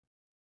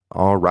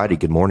Alrighty,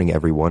 good morning,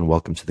 everyone.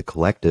 Welcome to the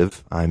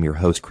collective. I'm your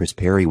host, Chris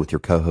Perry, with your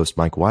co-host,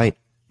 Mike White.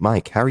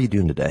 Mike, how are you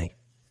doing today?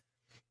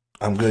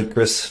 I'm good,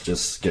 Chris.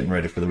 Just getting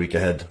ready for the week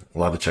ahead. A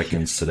lot of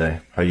check-ins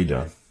today. How you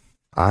doing?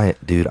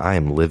 Dude, I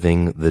am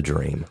living the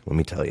dream, let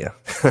me tell you.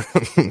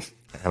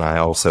 And I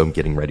also am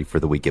getting ready for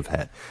the week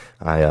ahead.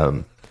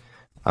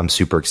 I'm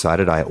super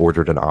excited. I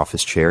ordered an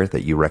office chair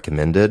that you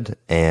recommended,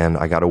 and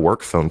I got a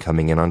work phone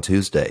coming in on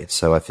Tuesday.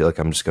 So I feel like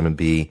I'm just going to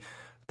be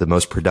the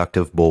most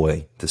productive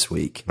boy this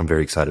week. I'm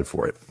very excited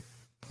for it.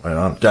 Right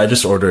on. I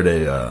just ordered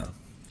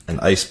an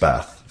ice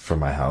bath for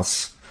my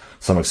house,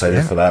 so I'm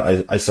excited for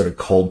that. I started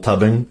cold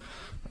tubbing,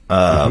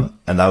 and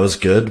that was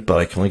good, but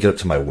I can only get up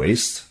to my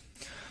waist.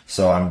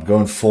 So I'm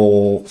going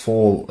full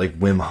like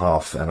Wim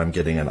Hof, and I'm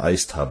getting an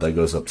ice tub that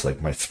goes up to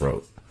like my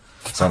throat.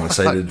 So I'm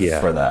excited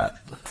for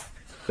that.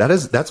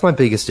 That's my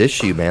biggest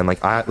issue, man.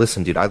 Like,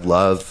 listen, dude, I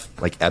love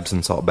like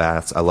Epsom salt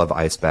baths. I love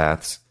ice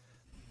baths,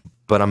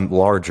 but I'm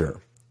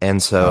larger.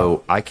 And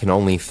so I can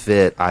only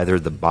fit either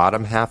the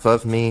bottom half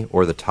of me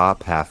or the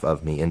top half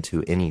of me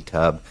into any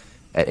tub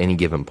at any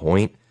given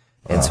point.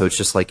 And so it's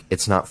just like,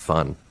 it's not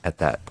fun at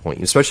that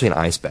point, especially an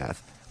ice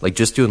bath. Like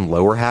just doing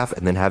lower half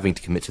and then having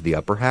to commit to the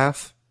upper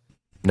half.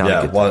 Not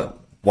a good thing.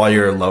 While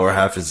your lower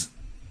half is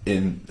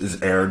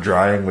air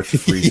drying with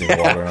freezing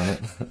water on it.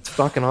 It's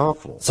fucking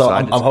awful. So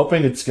I'm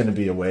hoping it's going to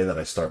be a way that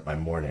I start my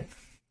morning.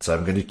 So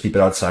I'm going to keep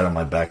it outside on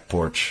my back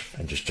porch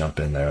and just jump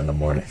in there in the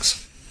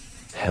mornings.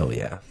 Hell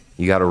yeah.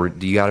 You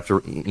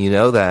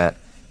know that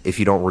if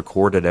you don't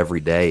record it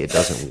every day, it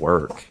doesn't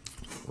work,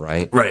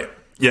 right? Right.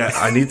 Yeah,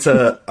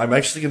 I'm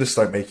actually going to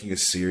start making a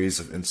series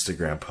of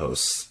Instagram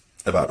posts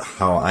about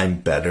how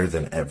I'm better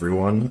than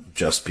everyone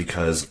just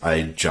because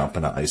I jump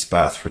in an ice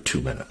bath for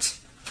 2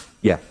 minutes.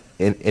 Yeah.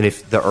 And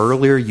if the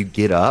earlier you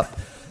get up,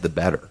 the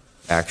better,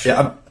 actually.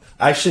 Yeah,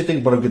 I actually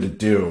think what I'm going to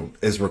do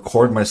is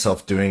record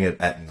myself doing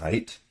it at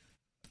night.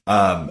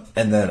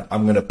 And then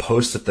I'm going to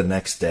post it the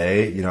next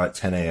day, at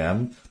 10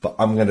 a.m. But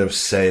I'm going to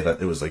say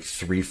that it was like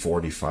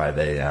 3:45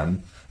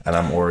 a.m. and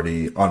I'm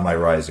already on my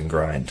rise and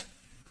grind.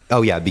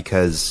 Oh, yeah,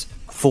 because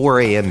 4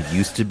 a.m.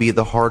 used to be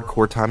the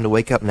hardcore time to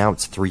wake up. Now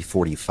it's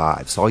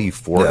 3:45. So all you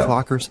 4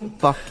 o'clockers,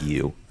 fuck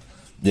you.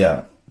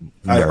 Yeah.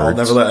 I'll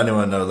never let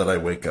anyone know that I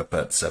wake up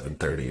at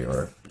 7:30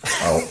 or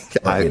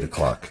 8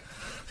 o'clock.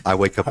 I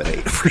wake up at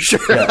 8 for sure.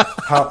 Yeah.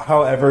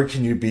 However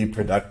can you be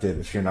productive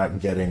if you're not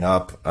getting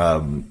up,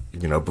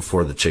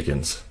 before the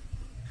chickens?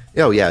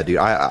 Oh, yeah, dude.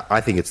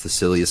 I think it's the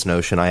silliest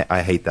notion.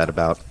 I hate that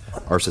about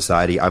our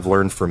society. I've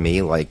learned for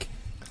me, like,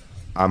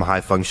 I'm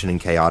high functioning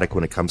chaotic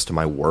when it comes to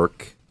my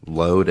work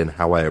load and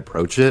how I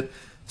approach it.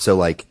 So,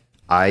 like,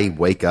 I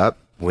wake up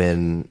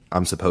when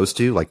I'm supposed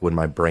to, like when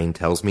my brain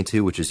tells me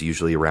to, which is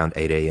usually around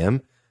 8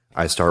 a.m.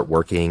 I start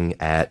working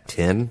at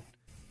 10,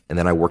 and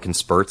then I work in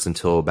spurts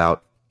until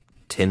about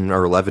 10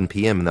 or 11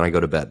 p.m., and then I go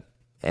to bed.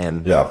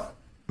 And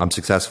I'm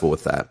successful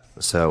with that.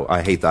 So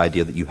I hate the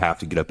idea that you have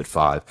to get up at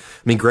 5. I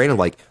mean, granted,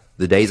 like,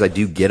 the days I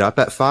do get up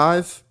at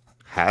 5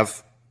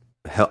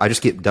 I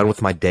just get done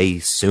with my day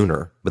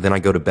sooner, but then I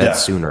go to bed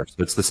sooner.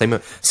 So it's the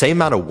same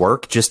amount of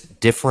work, just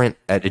different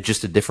at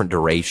just a different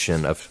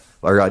duration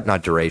or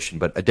not duration,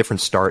 but a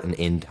different start and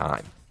end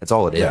time. That's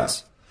all it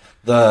is.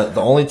 The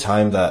only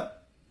time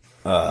that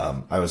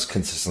I was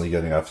consistently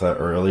getting up that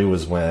early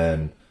was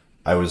when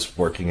I was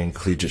working in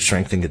collegiate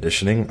strength and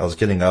conditioning. I was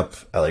getting up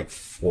at like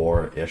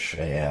 4-ish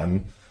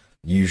a.m.,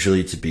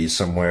 usually to be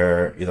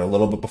somewhere either a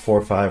little bit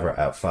before 5 or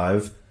at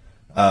 5.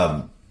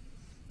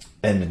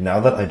 And now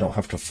that I don't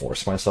have to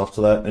force myself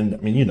to that, and I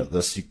mean,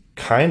 this, you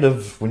kind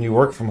of, when you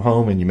work from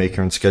home and you make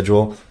your own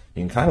schedule,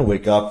 you can kind of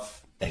wake up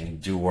and you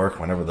do work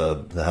whenever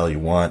the hell you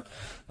want,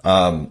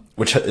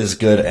 which is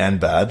good and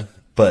bad.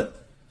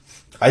 But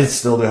I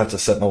still do have to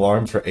set an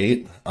alarm for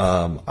 8.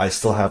 I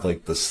still have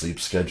like the sleep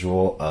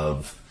schedule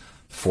of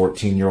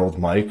 14-year-old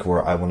Mike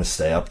where I want to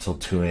stay up till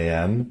 2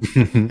 a.m.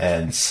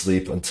 and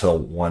sleep until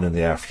 1 in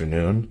the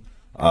afternoon.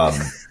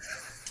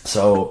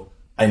 So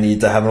I need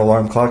to have an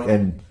alarm clock,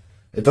 and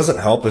it doesn't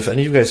help if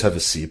any of you guys have a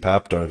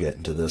CPAP. Don't get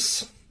into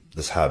this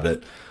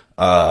habit.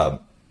 I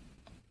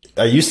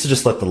used to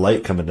just let the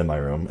light come into my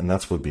room, and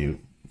that's what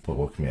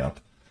woke me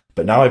up.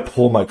 But now I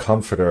pull my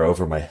comforter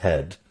over my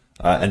head,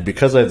 and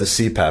because I have the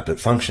CPAP, it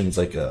functions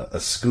like a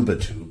scuba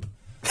tube,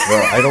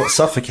 where I don't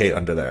suffocate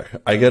under there.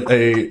 I get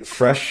a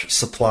fresh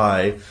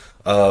supply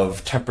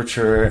of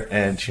temperature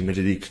and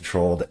humidity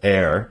controlled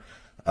air,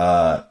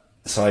 so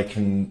I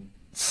can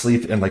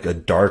sleep in like a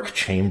dark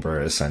chamber,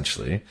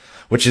 essentially,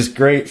 which is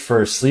great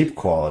for sleep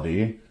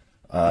quality.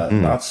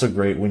 Not so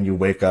great when you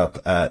wake up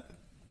at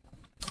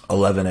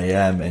 11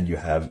 a.m. and you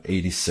have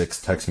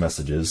 86 text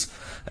messages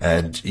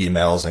and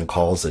emails and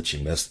calls that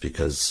you missed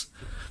because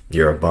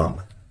you're a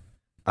bum.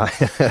 I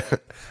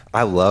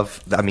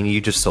mean,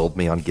 you just sold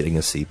me on getting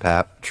a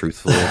CPAP,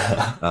 truthfully,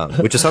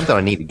 which is something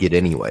I need to get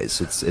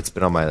anyways. It's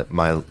been on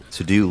my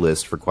to-do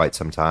list for quite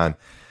some time.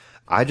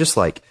 I just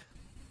like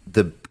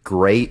the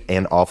great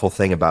and awful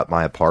thing about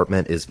my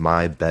apartment is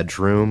my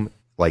bedroom,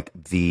 like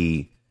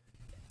the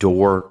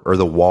door or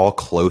the wall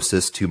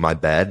closest to my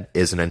bed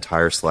is an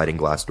entire sliding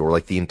glass door.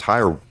 Like the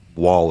entire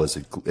wall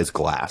is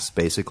glass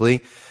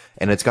basically,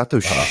 and it's got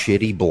those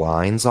shitty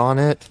blinds on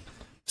it,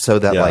 so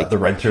that like the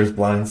renters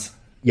blinds.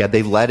 Yeah,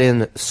 they let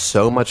in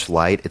so much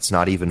light, it's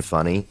not even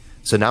funny.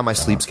 So now my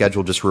sleep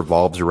schedule just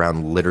revolves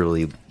around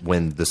literally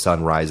when the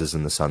sun rises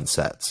and the sun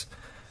sets,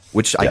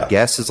 which I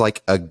guess is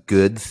like a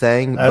good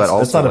thing, but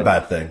also it's not like, a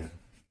bad thing.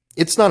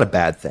 It's not a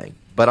bad thing,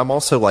 but I'm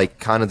also like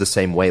kind of the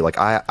same way. Like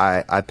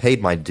I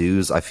paid my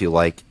dues, I feel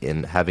like,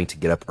 in having to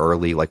get up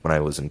early, like when I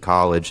was in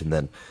college, and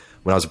then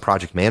when I was a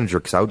project manager,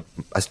 because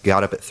I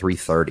got up at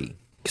 3:30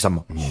 because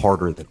I'm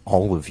harder than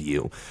all of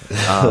you.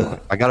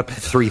 I got up at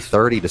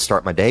 3:30 to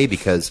start my day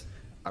because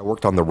I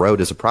worked on the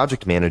road as a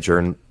project manager,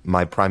 and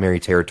my primary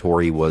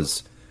territory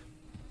was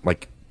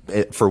like,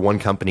 for one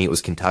company, it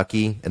was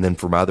Kentucky. And then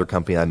for my other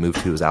company I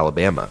moved to was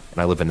Alabama, and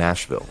I live in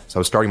Nashville. So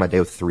I was starting my day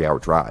with a 3-hour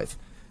drive,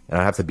 and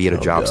I'd have to be at a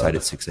job site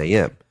at 6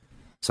 a.m.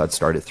 So I'd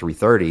start at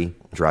 3:30,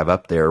 drive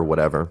up there or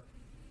whatever,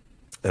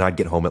 and I'd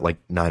get home at like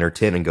 9 or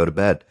 10 and go to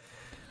bed.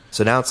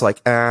 So now it's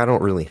like, I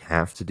don't really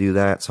have to do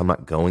that, so I'm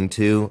not going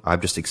to.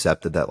 I've just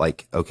accepted that,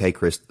 like, okay,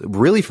 Chris,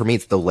 really for me,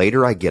 it's the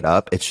later I get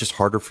up, it's just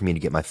harder for me to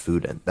get my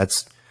food in.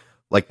 That's,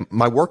 like,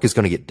 my work is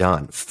going to get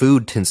done.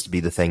 Food tends to be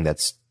the thing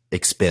that's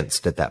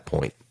expensed at that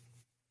point.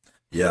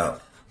 Yeah.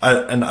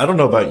 And I don't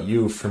know about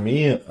you. For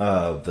me,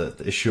 the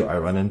issue I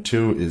run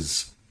into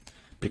is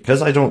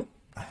because I don't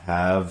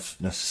have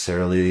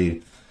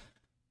necessarily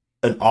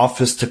an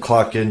office to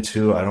clock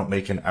into, I don't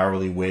make an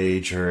hourly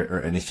wage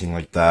or anything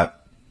like that.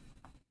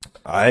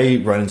 I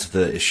run into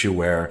the issue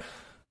where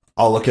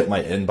I'll look at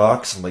my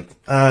inbox. I'm like,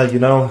 I'll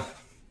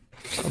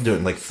do it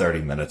in like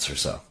 30 minutes or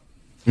so.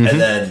 Mm-hmm.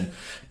 And then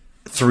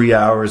 3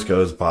 hours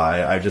goes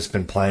by. I've just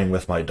been playing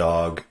with my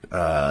dog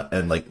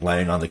and like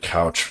laying on the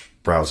couch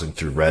browsing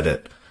through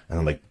Reddit. And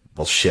I'm like,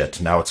 well, shit,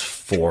 now it's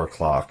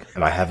 4:00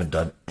 and I haven't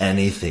done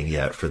anything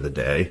yet for the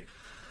day.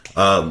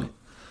 So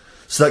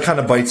that kind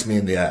of bites me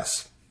in the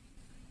ass.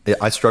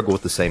 I struggle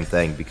with the same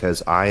thing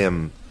because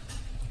I'm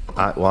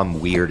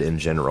weird in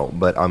general,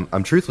 but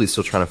I'm truthfully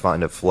still trying to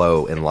find a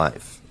flow in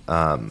life.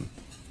 For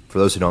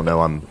those who don't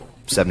know, I'm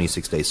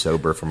 76 days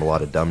sober from a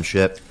lot of dumb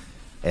shit.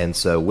 And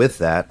so with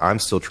that, I'm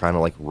still trying to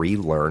like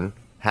relearn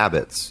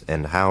habits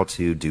and how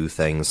to do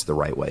things the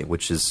right way,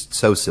 which is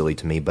so silly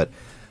to me. But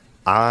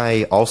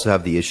I also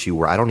have the issue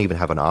where I don't even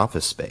have an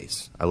office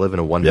space. I live in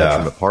a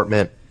one-bedroom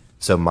apartment,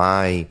 so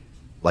my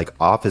like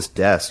office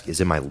desk is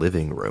in my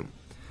living room.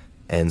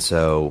 And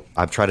so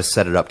I've tried to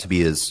set it up to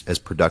be as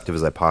productive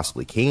as I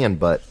possibly can,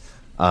 but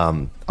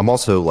I'm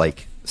also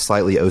like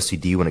slightly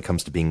OCD when it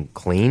comes to being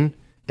clean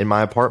in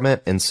my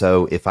apartment. And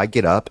so if I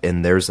get up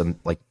and there's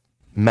like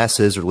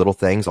messes or little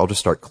things, I'll just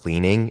start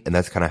cleaning, and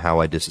that's kind of how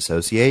I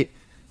disassociate.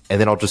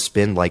 And then I'll just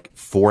spend like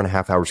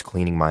 4.5 hours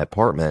cleaning my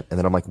apartment, and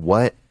then I'm like,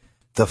 what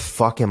the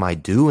fuck am I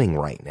doing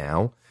right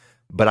now?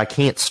 But I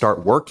can't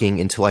start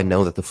working until I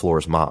know that the floor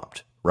is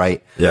mopped.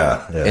 Right.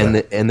 Yeah.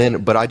 And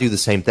then, but I do the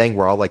same thing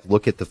where I'll like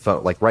look at the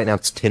phone. Like right now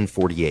it's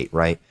 10:48.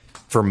 Right.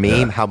 For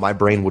me, how my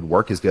brain would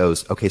work is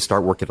goes, okay,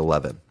 start work at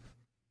 11.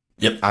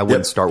 Yep. I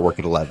wouldn't start work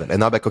at 11,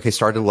 and I'll be like, okay,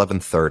 start at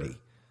 11:30,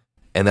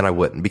 and then I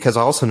wouldn't, because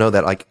I also know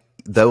that like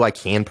though I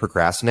can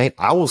procrastinate,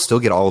 I will still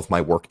get all of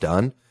my work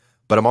done.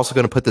 But I'm also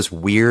going to put this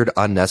weird,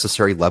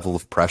 unnecessary level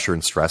of pressure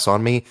and stress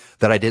on me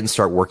that I didn't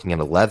start working at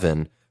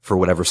 11 for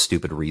whatever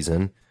stupid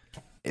reason.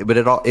 But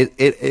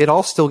it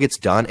all still gets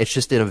done. It's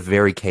just in a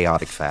very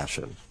chaotic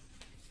fashion.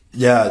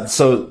 Yeah.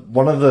 So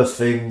one of the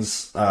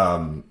things, I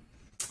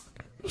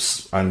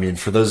mean,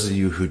 for those of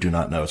you who do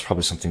not know, it's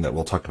probably something that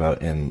we'll talk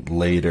about in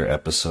later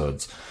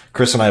episodes.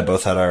 Chris and I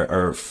both had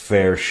our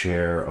fair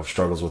share of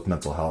struggles with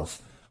mental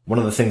health. One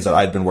of the things that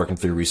I've been working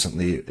through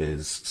recently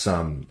is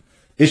some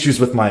issues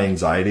with my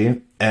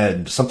anxiety,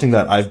 and something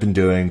that I've been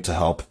doing to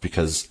help,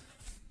 because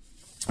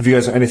if you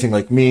guys are anything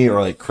like me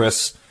or like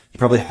Chris, you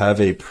probably have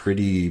a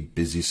pretty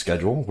busy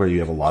schedule where you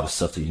have a lot of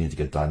stuff that you need to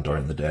get done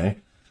during the day.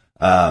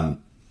 And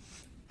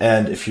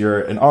if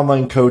you're an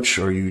online coach,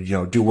 or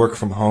you do work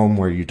from home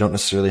where you don't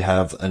necessarily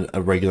have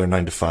a regular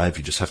 9 to 5,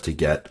 you just have to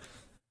get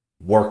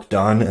work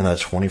done in a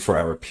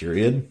 24-hour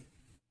period.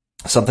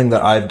 Something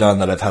that I've done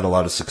that I've had a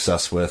lot of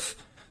success with,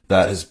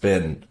 that has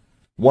been,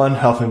 one,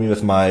 helping me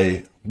with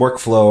my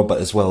workflow,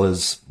 but as well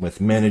as with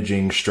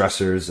managing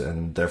stressors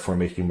and therefore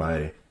making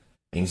my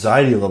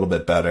anxiety a little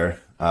bit better.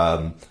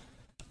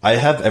 I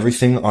have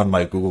everything on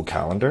my Google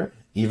Calendar,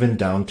 even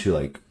down to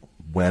like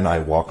when I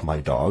walk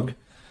my dog,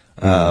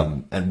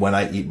 and when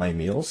I eat my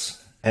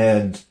meals.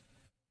 And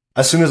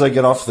as soon as I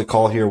get off the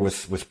call here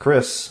with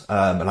Chris,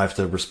 and I have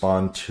to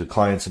respond to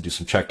clients and do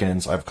some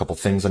check-ins, I have a couple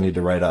things I need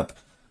to write up.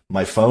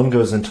 My phone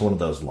goes into one of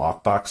those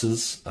lock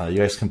boxes. You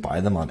guys can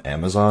buy them on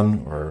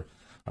Amazon, or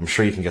I'm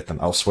sure you can get them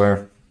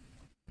elsewhere,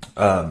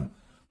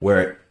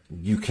 where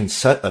you can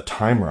set a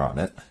timer on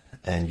it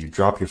and you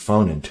drop your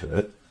phone into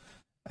it,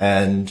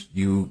 and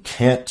you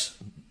can't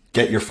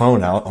get your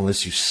phone out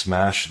unless you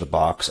smash the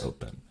box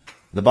open.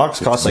 The box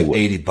costs like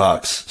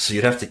 $80, so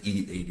you'd have to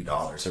eat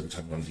 $80 every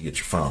time you wanted to get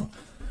your phone.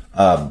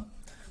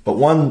 But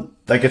one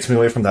that gets me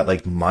away from that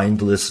like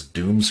mindless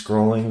doom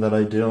scrolling that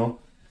I do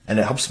and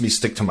it helps me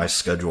stick to my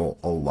schedule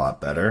a lot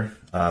better.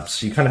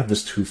 So you kind of have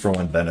this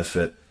 2-for-1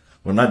 benefit.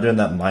 We're not doing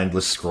that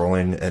mindless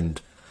scrolling,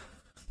 and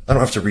I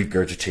don't have to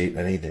regurgitate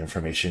any of the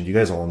information. You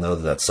guys all know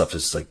that stuff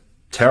is like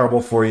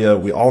terrible for you.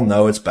 We all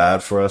know it's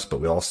bad for us, but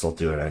we all still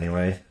do it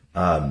anyway.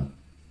 And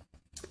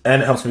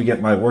it helps me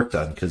get my work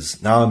done,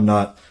 because now I'm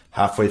not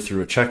halfway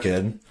through a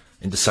check-in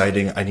and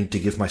deciding I need to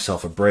give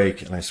myself a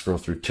break, and I scroll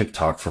through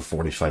TikTok for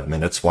 45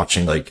 minutes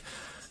watching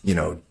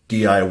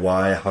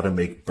DIY how to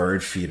make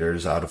bird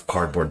feeders out of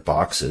cardboard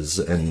boxes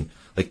and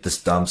like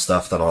this dumb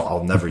stuff that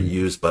I'll never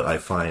use, but I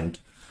find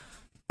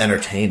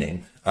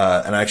entertaining,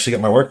 and I actually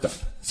get my work done.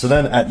 So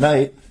then at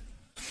night,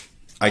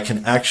 I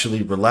can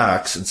actually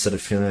relax instead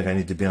of feeling like I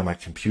need to be on my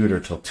computer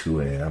till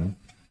 2 a.m.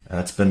 And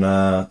it's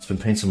been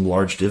paying some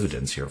large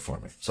dividends here for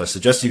me. So I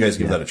suggest you guys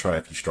give that a try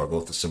if you struggle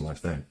with a similar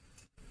thing.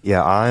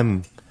 Yeah,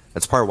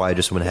 that's part of why I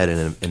just went ahead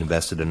and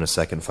invested in a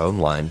second phone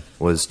line,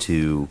 was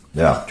to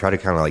try to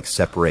kind of like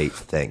separate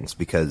things,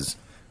 because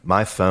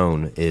my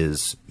phone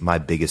is my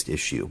biggest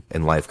issue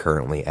in life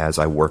currently, as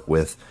I work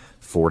with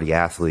 40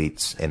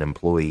 athletes and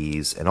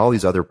employees and all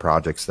these other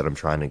projects that I'm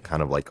trying to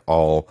kind of like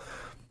all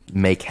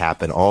make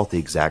happen all at the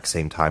exact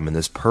same time in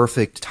this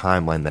perfect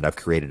timeline that I've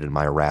created in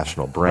my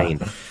irrational brain.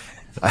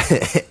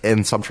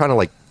 And so I'm trying to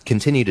like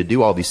continue to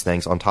do all these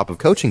things on top of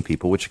coaching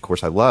people, which of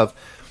course I love.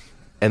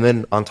 And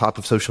then on top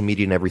of social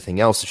media and everything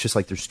else, it's just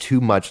like there's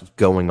too much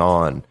going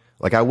on.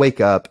 Like I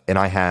wake up and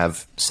I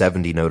have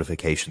 70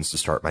 notifications to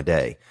start my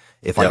day.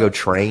 If I go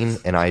train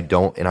and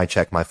I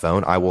check my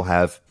phone, I will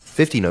have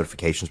 50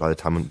 notifications by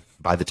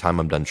the time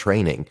I'm done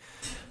training.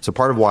 So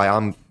part of why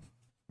I'm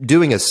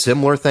doing a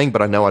similar thing,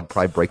 but I know I'd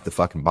probably break the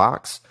fucking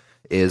box,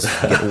 is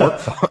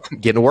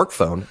getting a work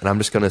phone. And I'm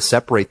just going to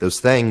separate those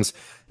things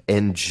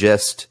and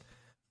just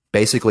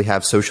basically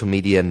have social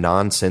media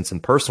nonsense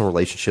and personal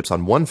relationships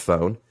on one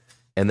phone.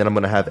 And then I'm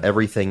going to have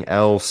everything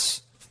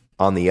else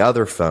on the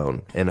other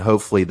phone. And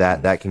hopefully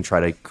that can try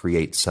to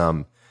create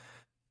some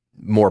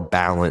more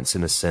balance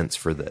in a sense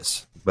for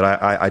this.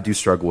 But I do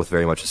struggle with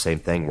very much the same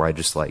thing, where I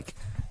just like,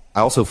 I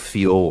also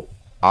feel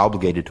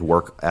obligated to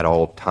work at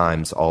all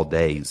times, all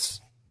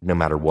days, no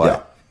matter what.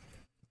 Yeah.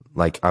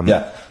 Like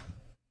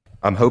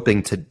I'm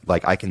hoping to,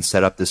 like, I can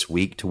set up this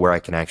week to where I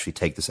can actually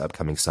take this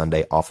upcoming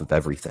Sunday off of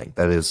everything.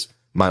 That is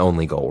my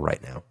only goal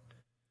right now.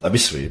 That'd be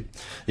sweet.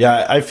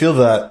 Yeah, I feel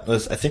that.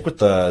 I think with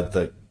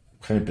the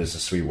kind of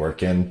business we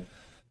work in,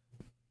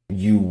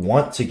 you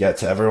want to get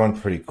to everyone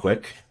pretty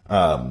quick.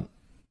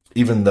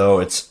 Even though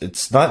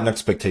it's not an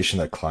expectation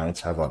that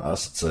clients have on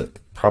us, it's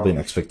probably an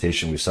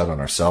expectation we set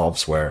on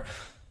ourselves. Where,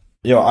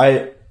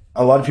 a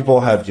lot of people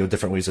have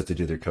different ways that they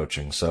do their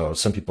coaching. So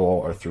some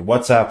people are through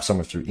WhatsApp, some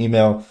are through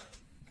email.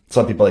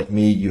 Some people like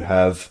me, you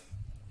have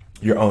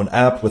your own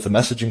app with a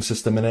messaging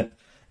system in it.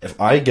 If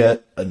I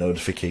get a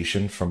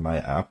notification from my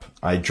app,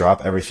 I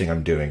drop everything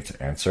I'm doing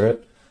to answer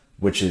it,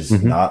 which is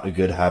not a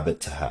good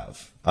habit to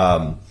have.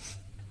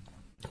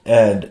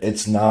 And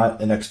it's not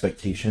an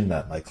expectation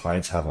that my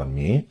clients have on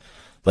me.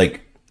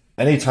 Like,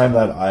 anytime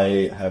that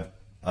I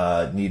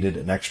have needed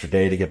an extra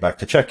day to get back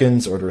to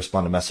check-ins or to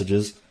respond to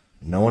messages,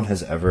 no one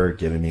has ever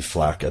given me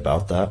flack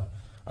about that.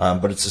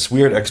 But it's this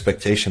weird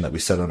expectation that we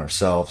set on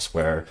ourselves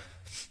where,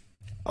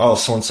 oh,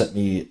 someone sent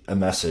me a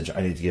message,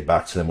 I need to get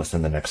back to them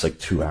within the next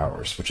 2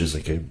 hours, which is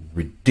a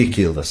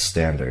ridiculous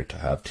standard to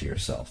have to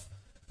yourself.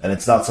 And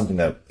it's not something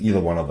that either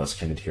one of us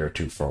can adhere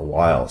to for a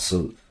while.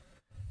 So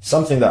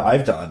something that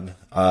I've done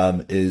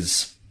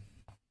is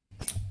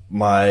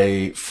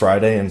my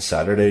Friday and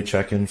Saturday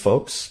check-in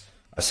folks,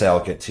 I say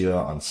I'll get to you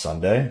on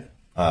Sunday.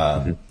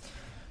 And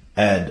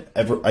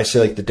I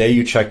say the day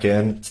you check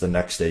in, it's the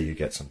next day you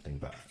get something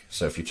back.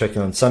 So if you check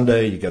in on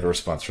Sunday, you get a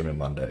response from me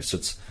Monday. So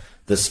it's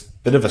this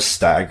bit of a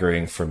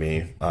staggering for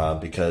me,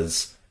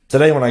 because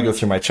today when I go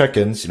through my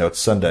check-ins, it's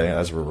Sunday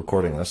as we're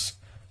recording this,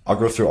 I'll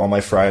go through all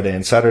my Friday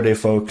and Saturday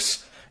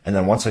folks, and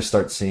then once I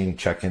start seeing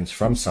check-ins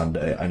from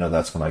Sunday, I know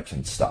that's when I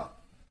can stop.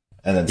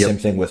 And then same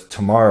thing with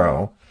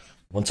tomorrow.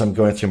 Once I'm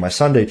going through my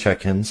Sunday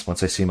check-ins,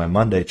 once I see my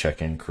Monday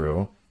check-in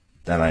crew,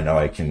 then I know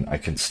I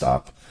can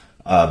stop.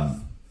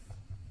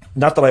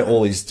 Not that I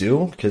always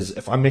do, because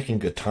if I'm making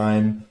good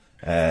time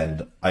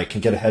and I can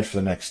get ahead for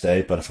the next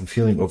day, but if I'm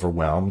feeling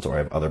overwhelmed or I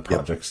have other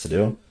projects to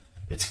do,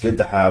 it's good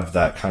to have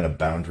that kind of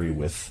boundary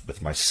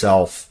with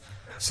myself,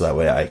 so that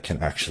way I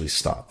can actually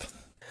stop.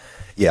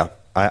 Yeah,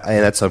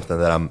 and that's something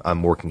that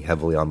I'm working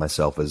heavily on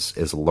myself,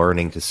 is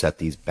learning to set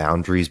these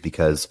boundaries,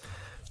 because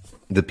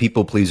the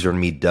people pleaser in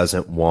me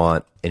doesn't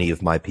want any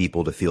of my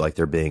people to feel like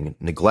they're being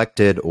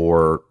neglected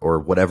or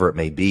whatever it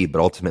may be.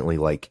 But ultimately,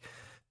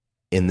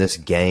 in this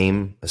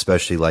game,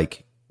 especially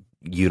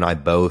you and I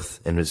both,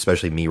 and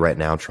especially me right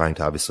now, trying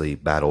to obviously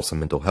battle some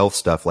mental health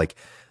stuff,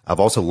 I've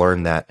also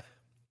learned that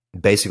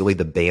basically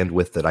the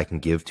bandwidth that I can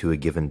give to a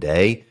given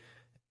day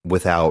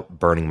without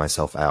burning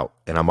myself out.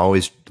 And I'm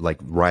always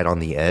right on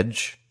the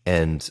edge,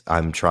 and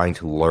I'm trying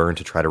to learn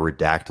to try to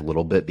redact a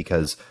little bit,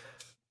 because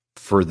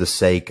for the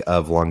sake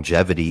of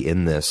longevity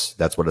in this,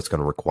 that's what it's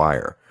going to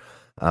require.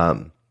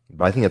 But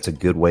I think that's a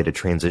good way to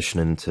transition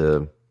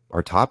into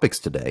our topics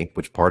today,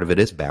 which part of it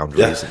is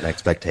boundaries and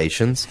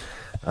expectations.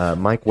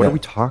 Mike, what are we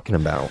talking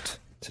about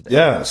today?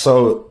 Yeah,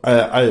 so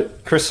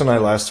Chris and I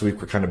last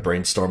week were kind of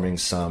brainstorming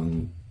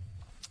some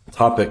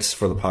topics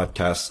for the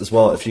podcast as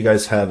well. If you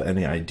guys have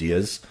any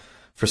ideas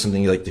for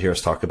something you'd like to hear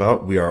us talk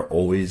about, we are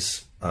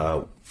always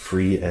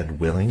free and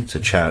willing to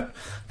chat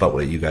about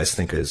what you guys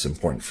think is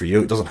important for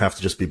you. It doesn't have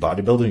to just be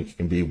bodybuilding. It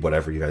can be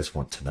whatever you guys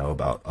want to know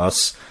about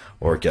us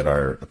or get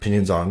our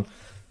opinions on.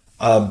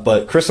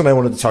 But Chris and I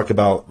wanted to talk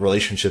about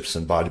relationships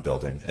in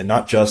bodybuilding, and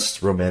not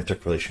just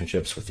romantic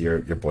relationships with your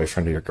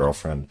boyfriend or your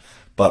girlfriend,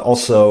 but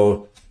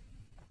also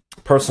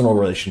personal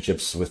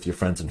relationships with your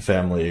friends and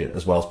family,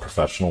 as well as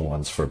professional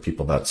ones for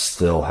people that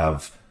still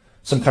have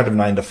some kind of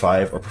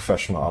 9-to-5 or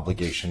professional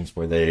obligations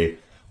where they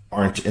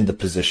aren't in the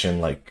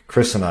position like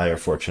Chris and I are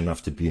fortunate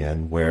enough to be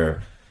in,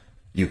 where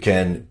you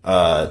can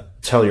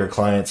tell your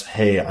clients,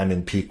 hey, I'm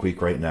in peak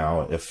week right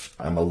now. If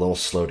I'm a little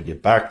slow to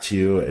get back to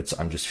you,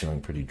 I'm just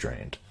feeling pretty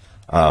drained.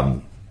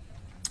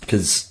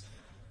 Because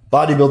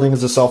bodybuilding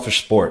is a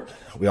selfish sport.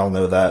 We all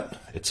know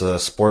that. It's a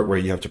sport where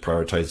you have to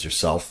prioritize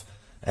yourself.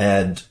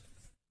 And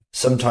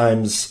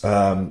sometimes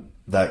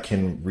that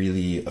can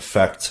really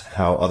affect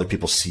how other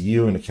people see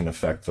you, and it can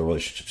affect the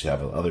relationships you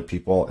have with other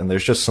people. And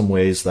there's just some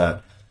ways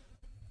that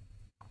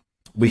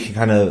we can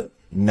kind of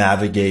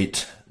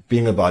navigate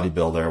being a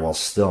bodybuilder while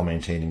still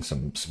maintaining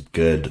some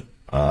good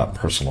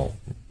personal,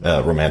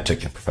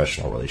 romantic, and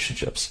professional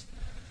relationships.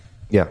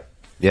 Yeah,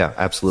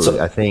 absolutely.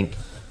 So, I think,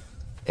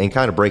 and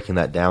kind of breaking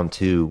that down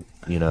too,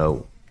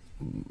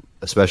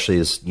 especially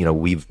as,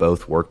 we've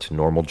both worked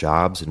normal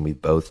jobs and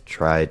we've both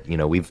tried,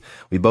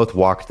 we both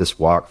walked this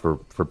walk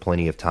for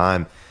plenty of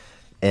time.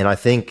 And I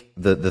think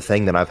the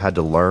thing that I've had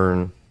to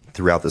learn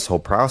throughout this whole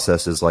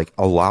process is like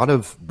a lot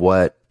of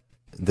what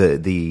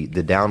the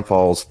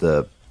downfalls,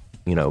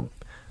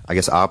 I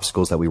guess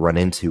obstacles that we run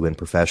into in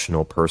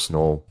professional,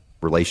 personal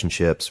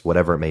relationships,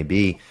 whatever it may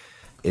be,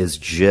 is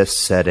just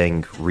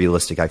setting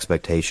realistic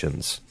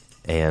expectations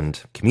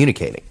and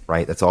communicating,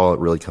 right? That's all it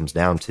really comes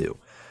down to.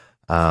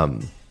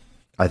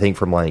 I think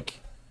from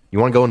you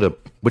want to go into,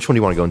 which one do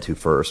you want to go into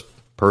first?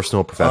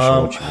 Personal,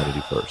 professional, what you want to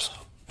do first?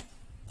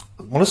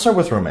 I want to start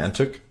with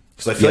romantic,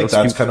 because I feel like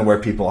that's kind of where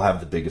people have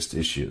the biggest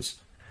issues.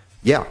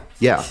 Yeah.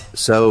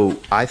 So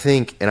I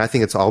think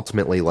it's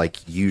ultimately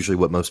usually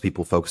what most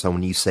people focus on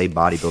when you say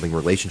bodybuilding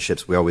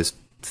relationships. We always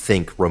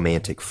think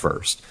romantic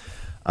first.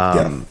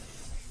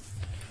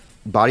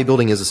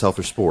 Bodybuilding is a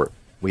selfish sport.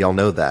 We all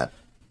know that.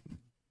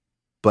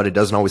 But it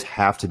doesn't always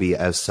have to be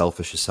as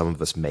selfish as some of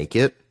us make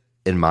it,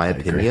 in my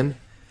opinion.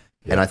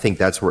 And I think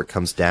that's where it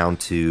comes down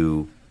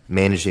to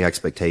managing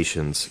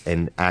expectations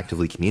and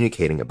actively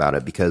communicating about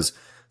it, because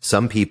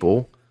some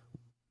people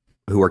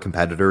who are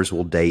competitors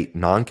will date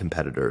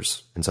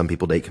non-competitors, and some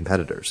people date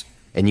competitors.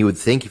 And you would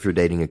think if you're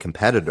dating a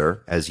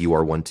competitor, as you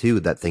are one too,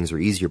 that things are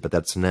easier, but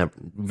that's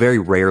very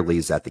rarely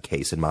is that the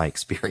case in my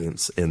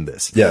experience in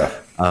this. Yeah.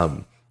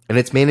 And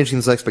it's managing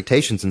those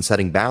expectations and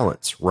setting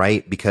balance,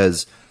 right?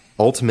 Because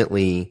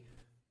ultimately,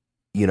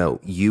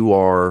 you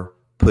are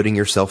putting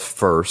yourself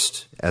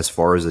first as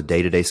far as a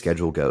day-to-day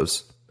schedule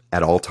goes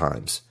at all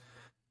times.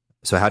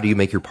 So how do you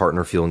make your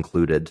partner feel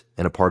included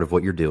and a part of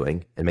what you're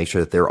doing, and make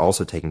sure that they're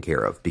also taken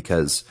care of?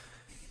 Because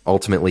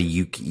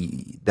ultimately,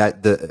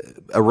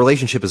 a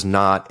relationship is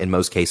not, in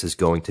most cases,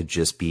 going to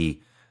just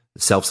be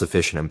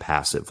self-sufficient and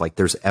passive.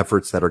 There's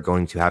efforts that are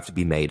going to have to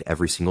be made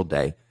every single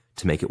day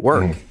to make it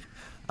work.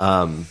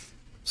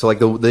 So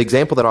the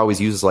example that I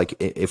always use is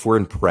if we're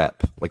in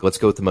prep, let's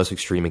go with the most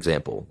extreme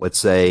example. Let's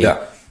say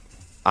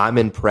I'm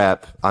in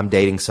prep, I'm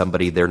dating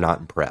somebody, they're not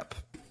in prep,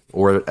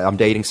 or I'm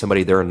dating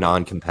somebody, they're a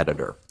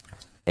non-competitor,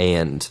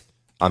 and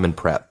I'm in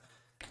prep.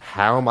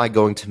 How am I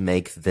going to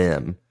make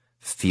them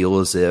feel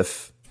as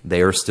if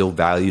they are still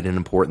valued and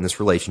important in this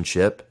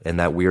relationship, and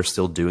that we are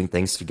still doing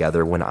things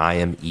together when I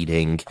am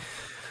eating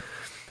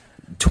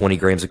 20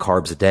 grams of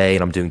carbs a day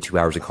and I'm doing 2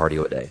 hours of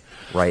cardio a day,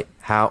 right?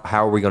 How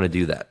are we going to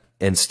do that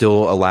and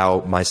still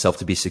allow myself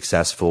to be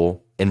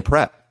successful in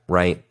prep,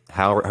 right?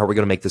 How are we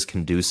going to make this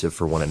conducive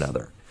for one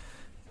another?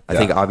 I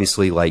think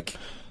obviously,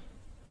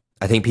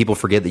 I think people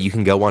forget that you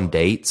can go on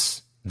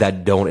dates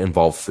that don't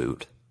involve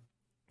food,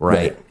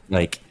 right?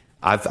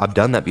 I've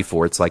done that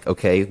before. It's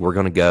okay, we're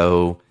going to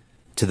go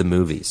to the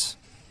movies.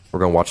 We're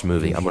going to watch a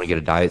movie. I'm going to get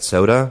a diet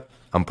soda.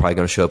 I'm probably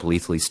going to show up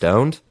lethally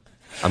stoned.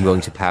 I'm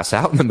going to pass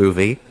out in the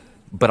movie,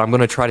 but I'm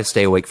going to try to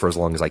stay awake for as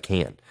long as I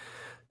can.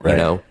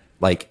 Right.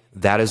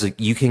 That is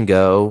you can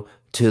go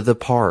to the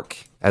park,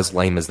 as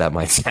lame as that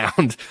might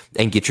sound,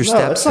 and get your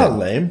steps in. It's not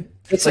lame.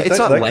 It's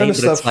not lame, but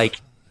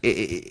it's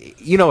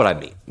you know what I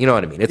mean. You know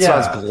what I mean? It's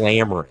not as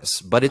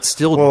glamorous, but it's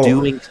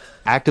still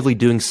actively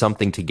doing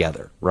something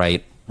together,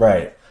 right?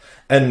 Right.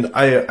 And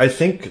I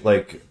think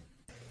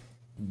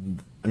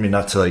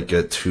not to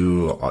get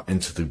too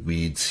into the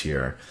weeds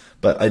here,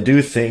 but I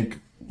do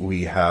think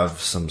we have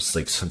some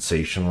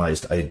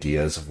sensationalized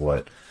ideas of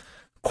what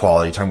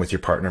quality time with your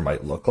partner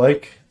might look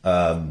like.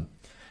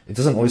 It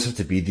doesn't always have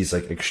to be these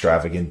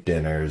extravagant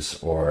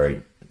dinners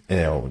or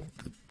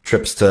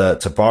trips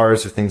to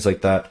bars or things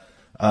like that.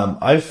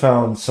 I've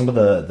found some of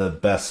the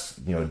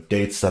best,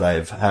 dates that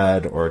I've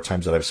had or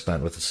times that I've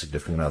spent with a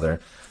significant other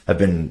have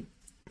been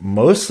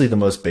mostly the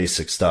most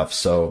basic stuff.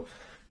 So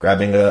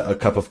grabbing a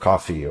cup of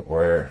coffee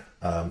or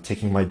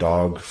taking my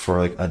dog for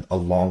like a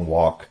long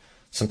walk,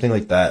 something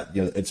like that.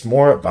 It's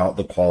more about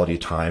the quality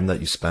time that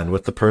you spend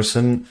with the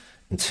person.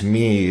 And to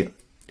me,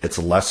 it's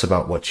less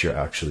about what you're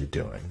actually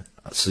doing.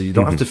 So you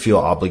don't have to feel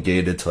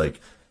obligated to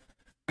like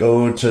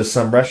go to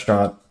some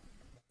restaurant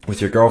with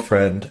your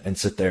girlfriend and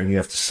sit there and you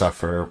have to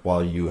suffer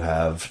while you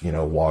have,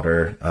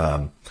 water,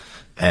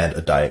 and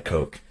a Diet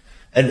Coke.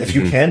 And if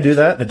you can do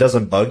that and it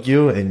doesn't bug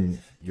you and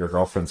your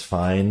girlfriend's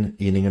fine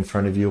eating in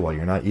front of you while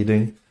you're not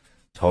eating,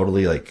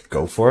 totally like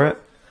go for it.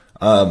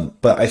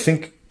 But I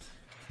think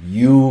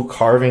you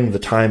carving the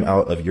time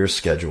out of your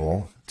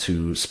schedule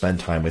to spend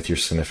time with your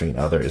significant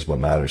other is what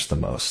matters the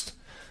most.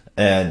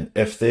 And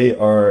if they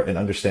are an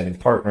understanding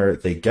partner,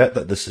 they get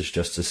that this is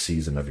just a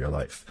season of your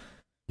life.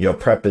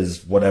 Prep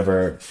is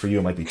whatever, for you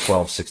it might be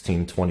 12,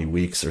 16, 20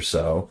 weeks or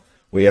so,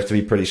 where you have to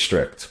be pretty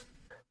strict.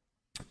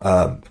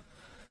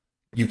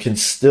 You can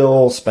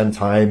still spend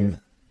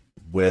time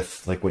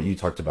with, like what you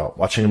talked about,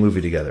 watching a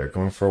movie together,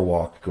 going for a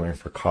walk, going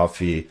for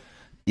coffee,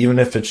 even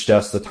if it's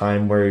just the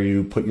time where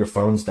you put your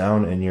phones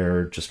down and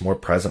you're just more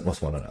present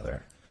with one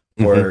another.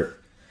 Or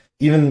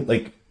even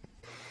like,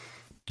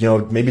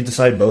 maybe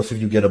decide both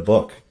of you get a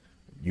book.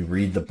 You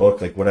read the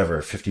book, like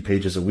whatever, 50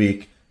 pages a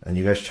week, and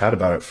you guys chat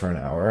about it for an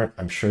hour.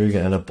 I'm sure you're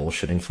going to end up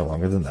bullshitting for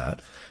longer than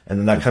that. And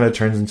then that kind of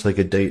turns into like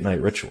a date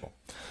night ritual.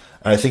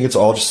 And I think it's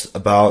all just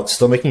about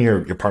still making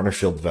your partner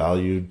feel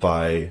valued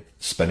by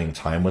spending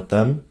time with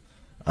them.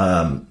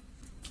 And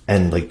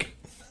like,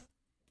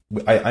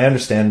 I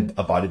understand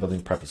a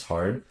bodybuilding prep is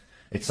hard.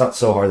 It's not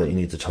so hard that you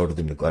need to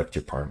totally neglect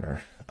your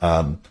partner.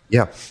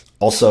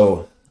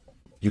 Also,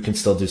 you can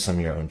still do some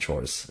of your own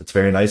chores. It's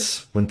very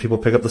nice when people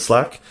pick up the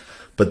slack,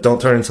 but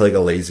don't turn into like a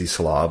lazy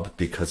slob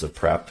because of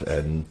prep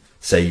and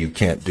say you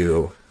can't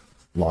do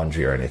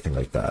laundry or anything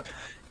like that.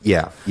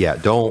 Yeah.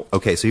 Don't.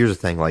 Okay, so here's the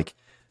thing. Like,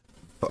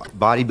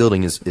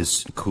 bodybuilding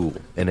is cool,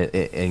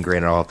 and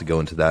granted, I'll have to go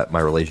into that, my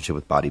relationship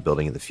with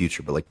bodybuilding in the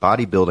future. But like,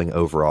 bodybuilding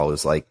overall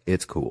is like,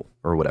 it's cool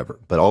or whatever.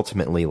 But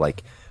ultimately,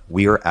 like,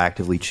 we are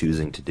actively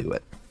choosing to do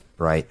it,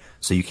 right?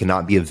 So you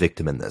cannot be a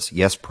victim in this.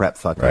 Yes, prep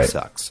fucking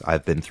sucks.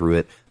 I've been through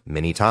it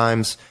many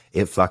times.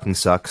 It fucking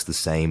sucks the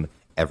same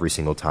every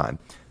single time.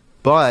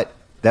 But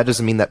that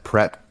doesn't mean that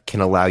prep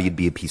can allow you to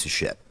be a piece of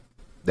shit.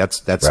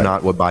 That's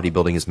not what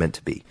bodybuilding is meant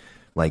to be.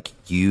 Like,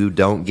 you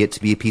don't get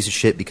to be a piece of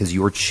shit because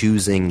you are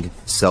choosing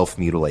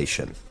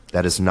self-mutilation.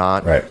 That is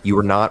not, you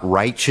are not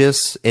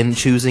righteous in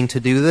choosing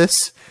to do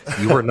this.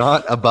 You are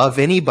not above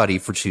anybody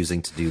for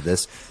choosing to do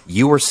this.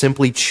 You are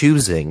simply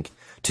choosing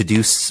to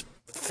do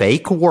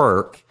fake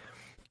work,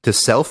 to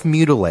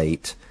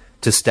self-mutilate,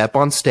 to step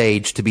on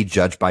stage, to be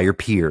judged by your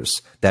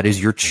peers. That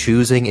is your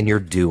choosing and your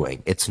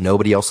doing. It's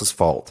nobody else's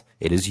fault.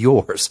 It is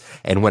yours.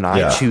 And when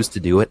I choose to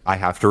do it, I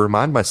have to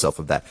remind myself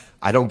of that.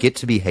 I don't get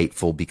to be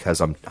hateful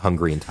because I'm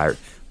hungry and tired.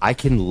 I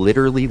can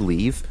literally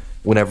leave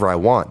whenever I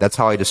want. That's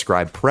how I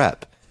describe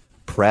prep.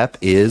 Prep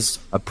is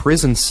a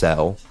prison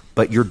cell,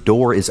 but your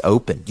door is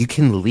open. You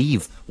can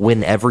leave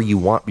whenever you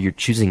want, but you're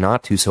choosing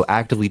not to. So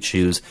actively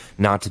choose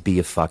not to be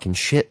a fucking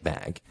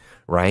shitbag,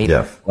 right?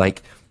 Yeah.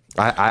 Like,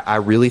 I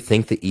really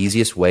think the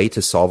easiest way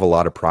to solve a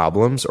lot of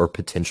problems or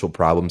potential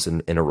problems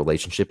in a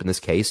relationship in this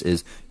case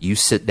is you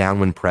sit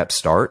down when prep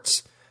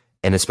starts,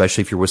 and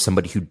especially if you're with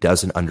somebody who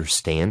doesn't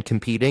understand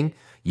competing,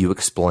 you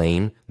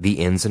explain the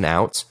ins and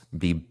outs,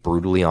 be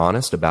brutally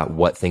honest about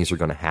what things are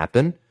going to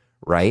happen,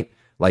 right?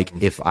 Like,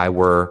 if I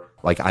were,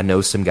 like, I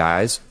know some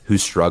guys who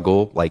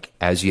struggle, like,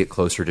 as you get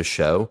closer to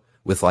show,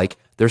 with, like,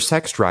 their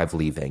sex drive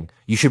leaving.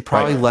 You should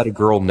probably let a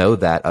girl know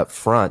that up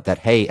front, that,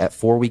 hey, at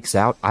 4 weeks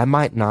out, I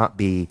might not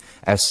be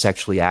as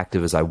sexually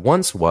active as I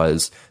once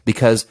was,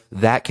 because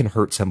that can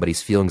hurt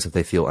somebody's feelings if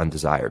they feel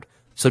undesired.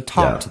 So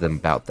talk to them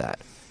about that.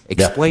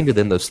 Explain to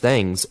them those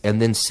things,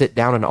 and then sit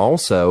down and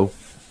also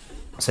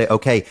say,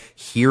 okay,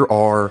 here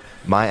are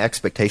my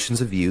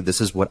expectations of you.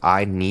 This is what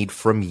I need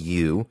from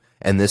you,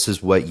 and this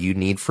is what you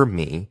need from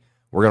me.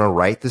 We're going to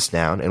write this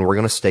down, and we're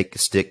going to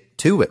stick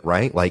to it,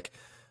 right? Like,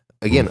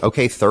 again,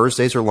 okay,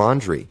 Thursdays are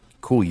laundry.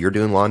 Cool, you're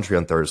doing laundry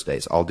on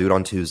Thursdays. I'll do it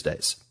on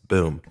Tuesdays.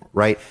 Boom,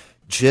 right?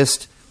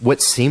 Just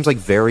what seems like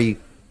very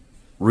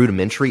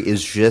rudimentary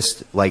is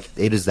just like,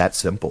 it is that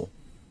simple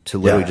to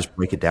literally just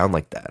break it down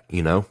like that,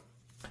 you know?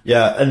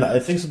 Yeah, and I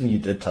think something you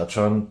did touch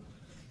on,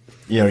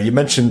 you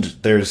mentioned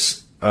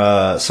there's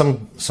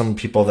some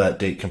people that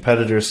date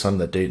competitors, some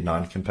that date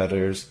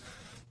non-competitors.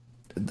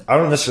 I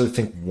don't necessarily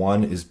think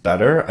one is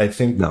better. I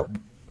think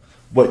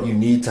what you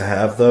need to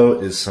have, though,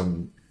 is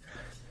some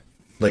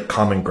like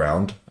common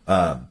ground.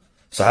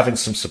 So having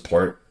some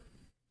support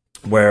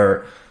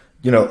where,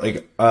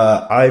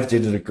 I've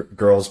dated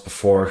girls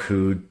before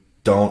who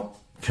don't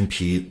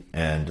compete,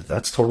 and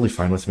that's totally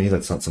fine with me.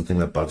 That's not something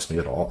that bugs me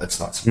at all. It's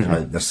not something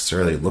I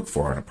necessarily look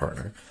for in a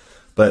partner.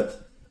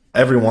 But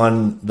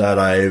everyone that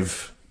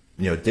I've,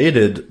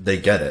 dated, they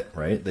get it,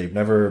 right? They've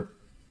never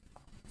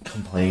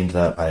complained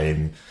that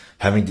I'm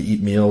having to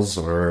eat meals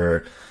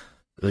or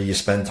you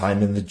spend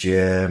time in the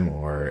gym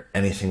or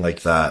anything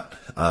like that.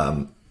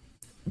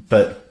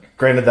 But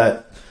granted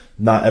that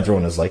not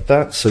everyone is like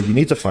that. So you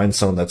need to find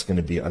someone that's going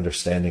to be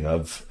understanding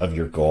of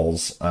your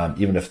goals,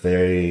 even if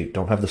they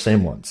don't have the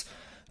same ones.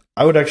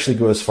 I would actually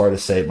go as far to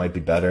say it might be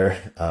better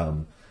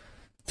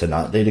to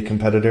not date a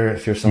competitor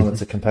if you're someone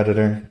that's a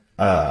competitor.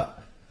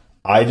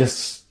 I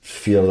just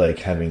feel like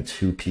having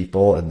two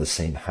people in the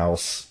same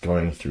house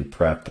going through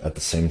prep at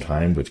the same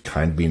time would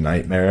kind of be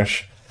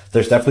nightmarish.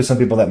 There's definitely some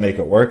people that make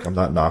it work. I'm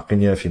not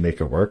knocking you if you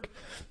make it work,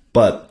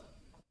 but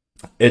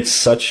it's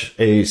such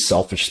a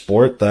selfish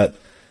sport that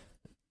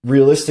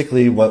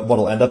realistically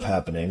what'll end up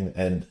happening,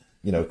 and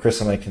you know,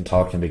 Chris and I can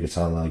talk and make it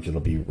sound like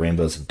it'll be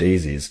rainbows and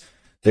daisies.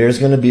 There's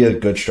going to be a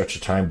good stretch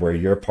of time where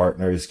your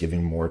partner is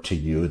giving more to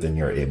you than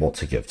you're able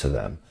to give to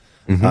them.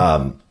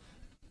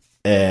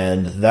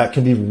 And that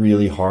can be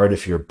really hard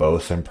if you're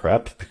both in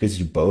prep, because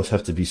you both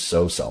have to be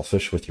so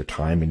selfish with your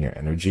time and your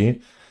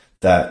energy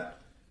that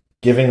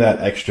giving that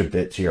extra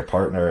bit to your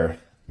partner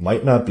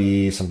might not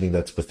be something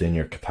that's within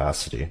your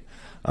capacity.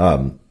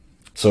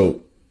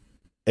 So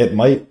it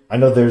might, I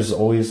know there's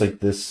always like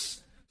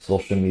this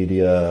social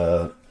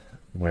media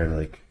where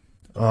like,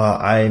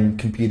 I'm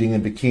competing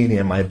in bikini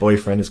and my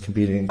boyfriend is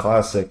competing in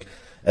classic.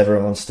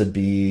 Everyone wants to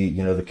be,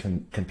 you know, the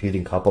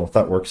competing couple. If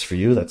that works for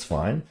you, that's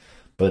fine.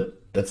 But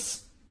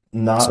that's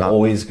not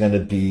always going to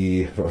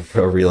be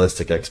a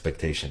realistic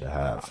expectation to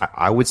have.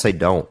 I would say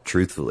don't,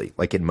 truthfully.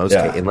 Like in most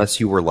cases, unless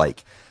you were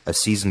like a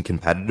seasoned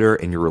competitor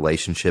and your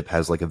relationship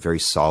has like a very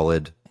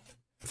solid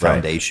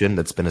foundation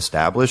that's been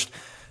established,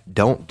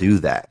 don't do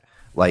that.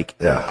 Like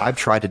I've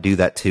tried to do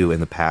that too in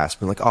the past.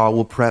 Been like, oh,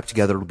 we'll prep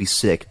together, it'll be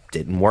sick.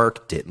 Didn't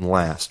work, didn't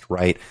last,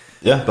 right?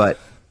 Yeah. But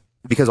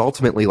because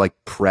ultimately, like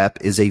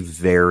prep is a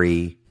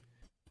very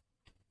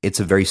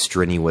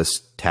strenuous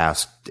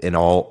task in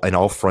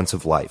all fronts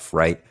of life,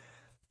 right?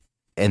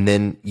 And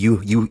then you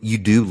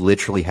do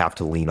literally have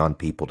to lean on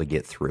people to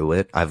get through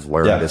it. I've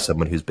learned as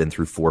someone who's been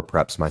through 4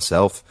 preps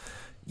myself,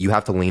 you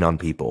have to lean on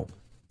people.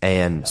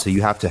 And so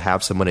you have to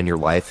have someone in your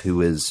life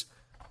who is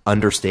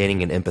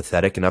understanding and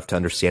empathetic enough to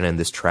understand in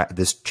this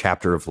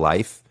chapter of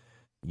life,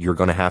 you're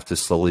going to have to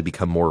slowly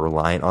become more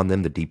reliant on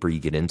them the deeper you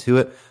get into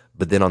it.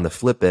 But then on the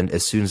flip end,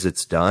 as soon as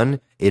it's done,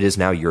 it is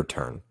now your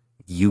turn.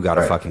 You got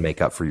to fucking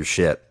make up for your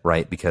shit,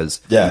 right?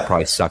 Because you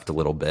probably sucked a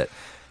little bit.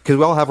 Because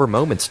we all have our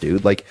moments,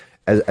 dude. Like,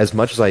 as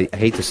much as I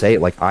hate to say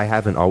it, like, I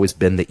haven't always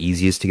been the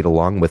easiest to get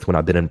along with when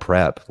I've been in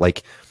prep.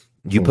 Like,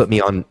 you put me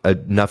on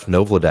enough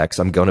Novladex,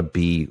 I'm going to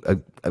be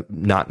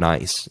not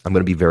nice. I'm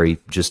going to be very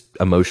just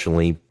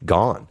emotionally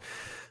gone.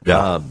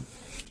 Yeah.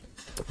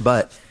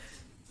 But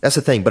that's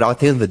the thing. But at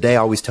the end of the day, I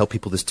always tell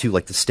people this too.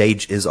 Like, the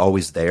stage is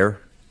always there.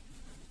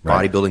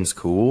 Right. Bodybuilding's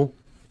cool.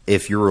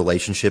 If your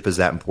relationship is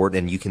that important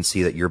and you can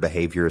see that your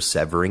behavior is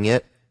severing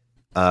it,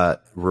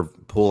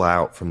 pull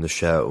out from the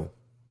show.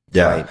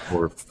 Yeah. Right?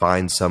 Or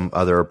find some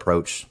other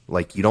approach.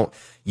 Like, you don't,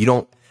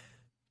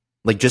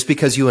 like, just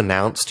because you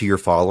announce to your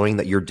following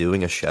that you're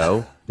doing a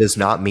show does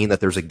not mean that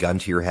there's a gun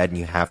to your head and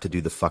you have to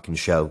do the fucking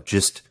show.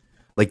 Just,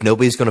 like,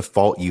 nobody's going to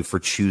fault you for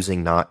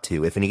choosing not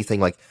to. If anything,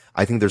 like,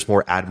 I think there's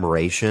more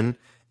admiration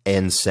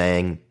in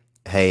saying,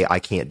 hey, I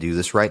can't do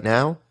this right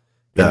now,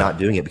 than not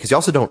doing it. Because you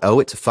also don't owe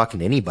it to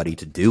fucking anybody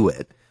to do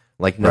it.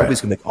 Like, nobody's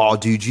going to be like, oh,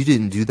 dude, you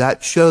didn't do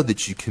that show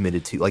that you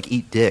committed to. Like,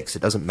 eat dicks.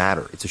 It doesn't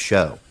matter. It's a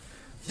show.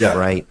 Yeah.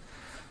 Right?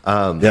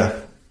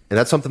 And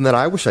that's something that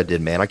I wish I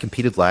did, man. I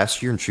competed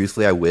last year, and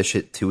truthfully, I wish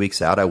 2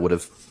 weeks out I would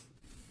have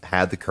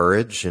had the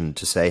courage and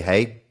to say,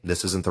 hey,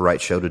 this isn't the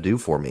right show to do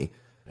for me.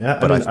 Yeah,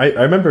 but I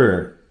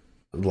remember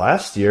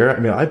last year, I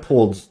mean, I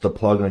pulled the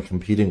plug on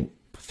competing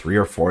 3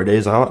 or 4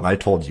 days out, and I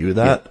told you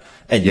that. Yeah.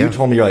 And you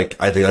told me, you're like,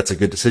 I think that's a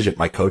good decision.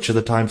 My coach at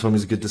the time told me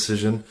it's a good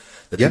decision.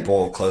 The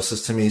people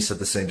closest to me said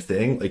the same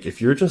thing. Like, if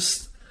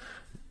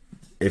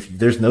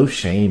there's no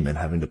shame in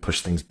having to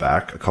push things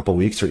back a couple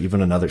weeks or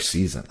even another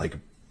season, like,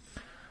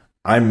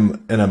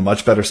 I'm in a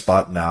much better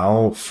spot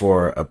now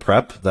for a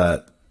prep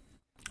that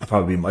I'll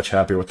probably be much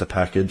happier with the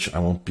package. I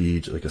won't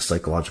be like a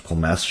psychological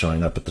mess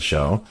showing up at the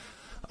show.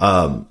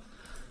 And,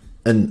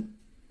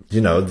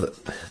 you know,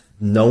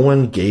 no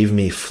one gave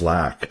me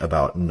flack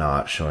about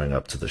not showing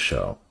up to the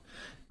show.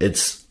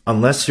 It's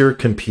unless you're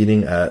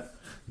competing at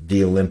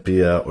the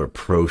Olympia or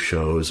pro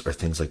shows or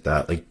things like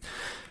that. Like,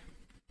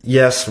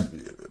 yes,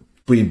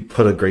 we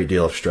put a great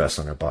deal of stress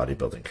on our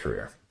bodybuilding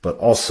career, but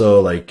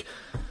also, like,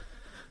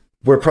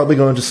 we're probably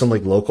going to some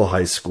like local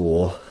high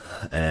school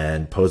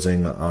and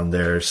posing on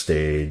their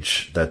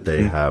stage that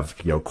they have,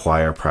 you know,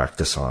 choir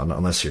practice on,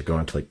 unless you're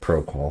going to like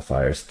pro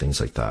qualifiers, things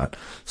like that.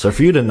 So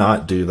for you to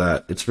not do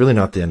that, it's really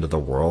not the end of the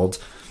world.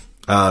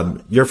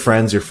 Your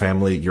friends, your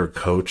family, your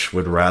coach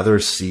would rather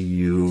see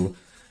you,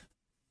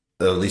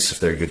 at least if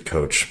they're a good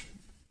coach,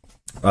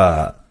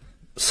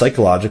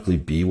 psychologically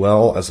be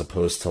well, as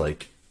opposed to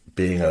like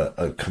being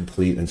a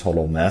complete and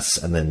total mess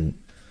and then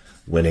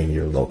winning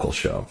your local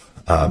show.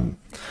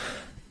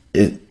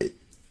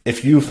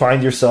 If you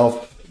find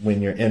yourself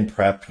when you're in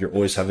prep, you're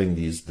always having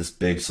this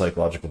big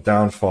psychological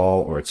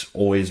downfall, or it's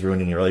always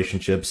ruining your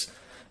relationships.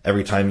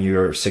 Every time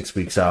you're 6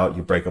 weeks out,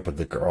 you break up with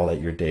the girl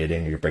that you're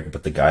dating, or you break up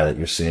with the guy that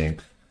you're seeing.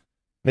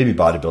 Maybe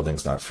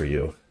bodybuilding's not for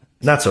you.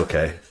 And that's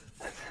okay.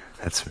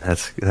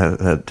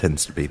 That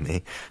tends to be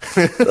me.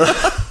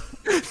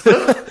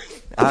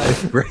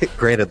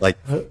 Granted, like,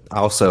 I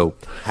also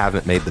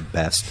haven't made the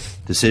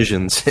best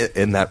decisions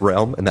in that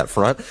realm, in that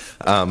front.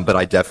 But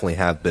I definitely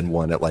have been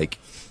one at, like,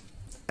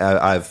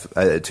 I've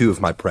two of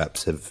my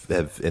preps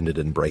have ended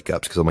in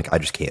breakups because I'm like, I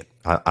just can't.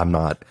 I'm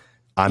not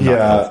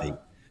healthy.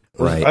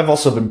 Right. I've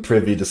also been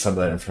privy to some of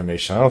that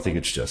information. I don't think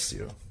it's just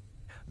you.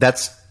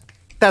 That's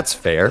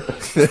fair.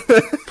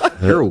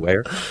 You're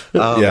aware.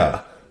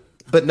 Yeah.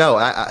 But no,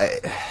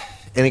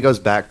 and it goes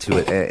back to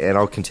it, and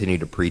I'll continue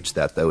to preach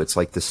that, though. It's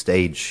like the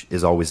stage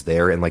is always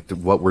there, and like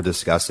what we're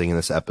discussing in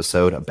this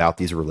episode about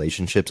these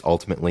relationships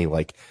ultimately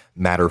like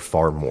matter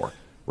far more,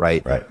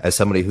 right? Right. As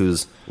somebody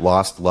who's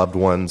lost loved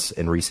ones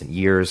in recent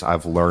years,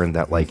 I've learned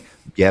that, like,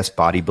 yes,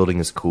 bodybuilding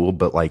is cool,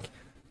 but like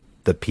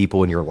the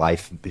people in your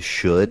life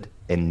should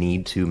and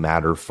need to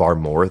matter far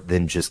more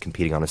than just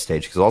competing on a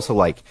stage. Because also,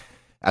 like,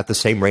 at the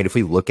same rate, if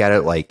we look at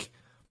it like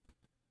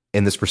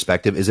in this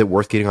perspective, is it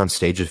worth getting on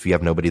stage if you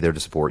have nobody there to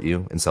support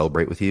you and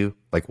celebrate with you?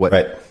 Like, what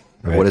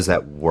is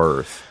that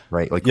worth?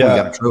 Right? Like, you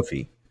got a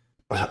trophy.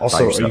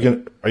 Also,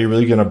 are you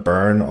really gonna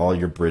burn all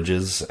your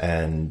bridges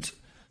and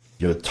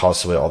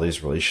toss away all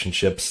these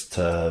relationships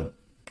to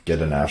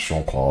get a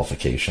national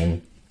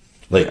qualification?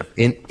 Like,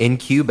 in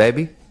queue,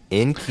 baby,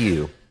 in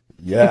queue.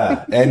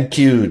 Yeah, and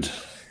queued.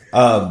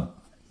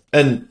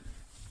 And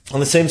on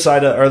the same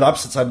side, or the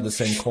opposite side of the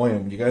same coin,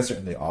 when you guys are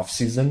in the off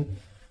season,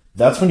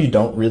 that's when you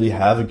don't really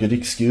have a good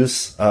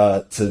excuse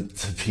to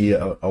be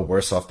a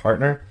worse off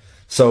partner.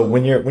 So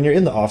when you're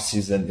in the off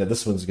season,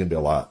 this one's going to be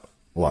a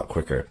lot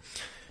quicker.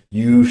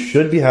 You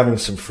should be having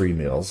some free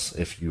meals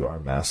if you are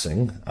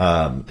massing.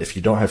 If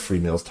you don't have free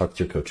meals, talk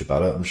to your coach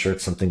about it. I'm sure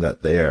it's something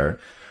that they are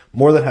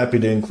more than happy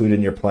to include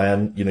in your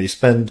plan. You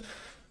spend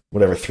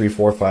whatever 3,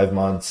 4, 5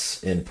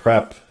 months in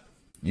prep.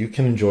 You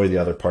can enjoy the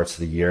other parts of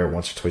the year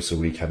once or twice a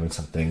week having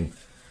something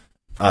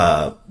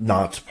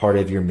not part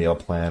of your meal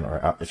plan,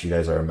 or if you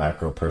guys are a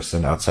macro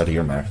person, outside of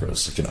your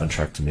macros, like an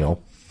untracked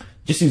meal.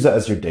 Just use that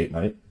as your date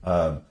night.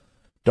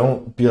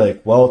 Don't be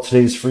like, well,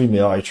 today's free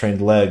meal, I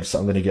trained legs, so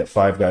I'm going to get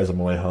 5 guys on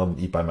my way home and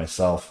eat by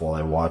myself while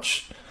I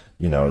watch,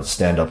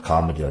 stand-up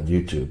comedy on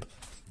YouTube.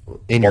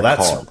 In your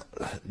car.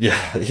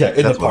 Yeah,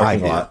 in the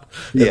parking lot.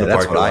 Yeah,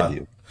 that's what I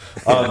do.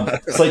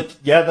 It's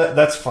like,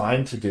 that's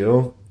fine to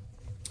do.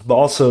 But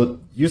also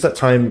use that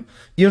time,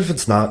 even if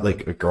it's not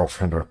like a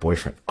girlfriend or a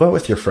boyfriend, go out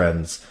with your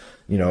friends.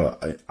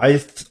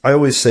 I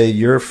always say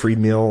your free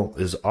meal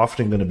is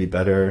often going to be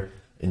better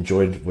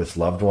enjoyed with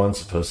loved ones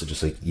as opposed to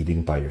just like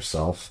eating by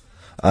yourself.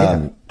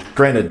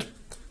 Granted,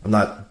 I'm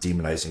not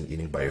demonizing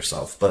eating by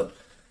yourself, but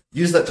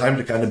use that time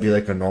to kind of be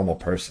like a normal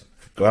person.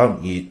 Go out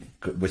and eat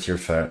with your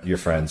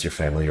friends, your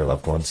family, your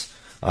loved ones.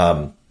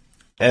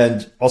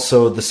 And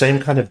also the same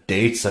kind of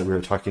dates that we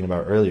were talking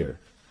about earlier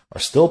are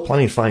still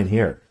plenty fine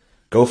here.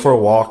 Go for a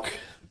walk,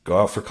 go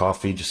out for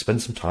coffee, just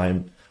spend some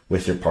time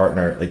with your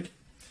partner. Like,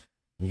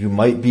 you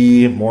might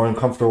be more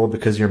uncomfortable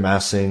because you're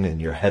massing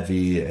and you're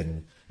heavy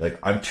and like,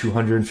 I'm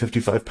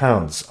 255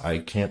 pounds. I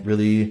can't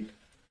really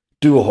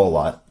do a whole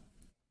lot.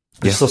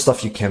 There's still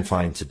stuff you can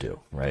find to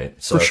do, right?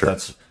 So if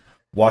that's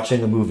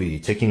watching a movie,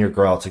 taking your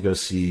girl out to go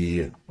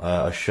see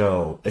a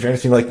show. If you're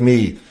anything like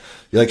me,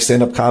 you like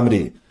stand-up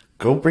comedy,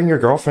 go bring your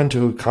girlfriend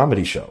to a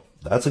comedy show.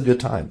 That's a good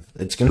time.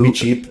 It's going to be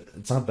cheap.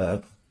 It's not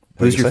bad.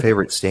 Who's your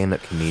favorite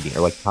stand-up comedian,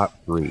 or like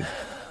top 3?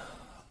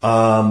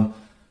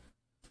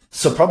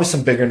 So probably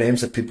some bigger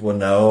names that people would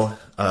know.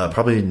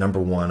 Probably number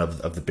 1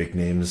 of the big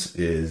names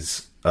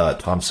is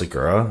Tom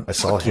Segura. I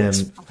saw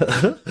him.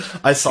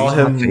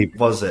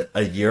 Was it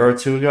a year or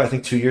 2 ago? I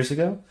think 2 years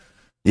ago.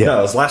 Yeah, no,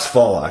 it was last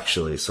fall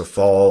actually. So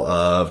fall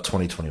of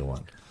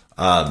 2021.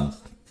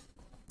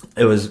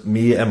 It was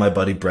me and my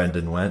buddy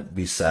Brendan went.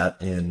 We sat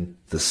in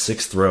the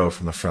 6th row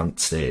from the front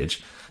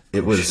stage.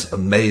 It was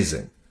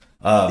amazing.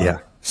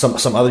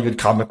 Some other good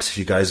comics if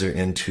you guys are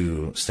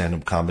into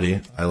stand-up comedy.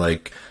 I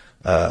like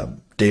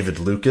David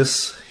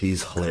Lucas.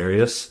 He's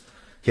hilarious.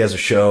 He has a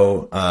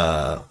show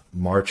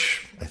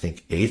March, I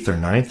think, 8th or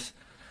 9th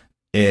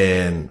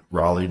in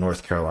Raleigh,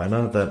 North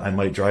Carolina that I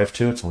might drive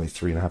to. It's only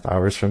 3.5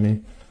 hours from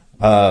me.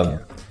 And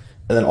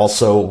then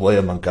also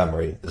William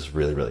Montgomery is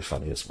really, really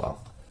funny as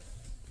well.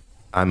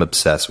 I'm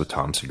obsessed with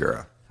Tom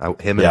Segura.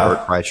 Him and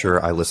Bert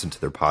Kreischer, I listen to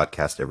their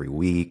podcast every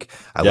week.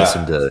 I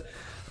listen to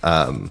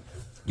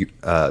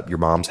Your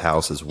Mom's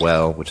House as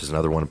well, which is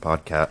another one of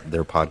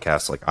their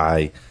podcasts. Like,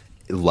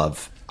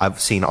 I've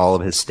seen all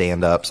of his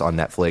stand-ups on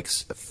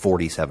Netflix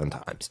 47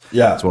 times.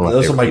 Yeah,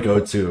 those are my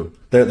go-to.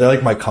 They're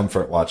like my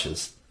comfort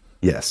watches.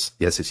 Yes.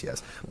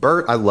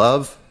 Bert, I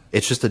love.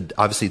 It's just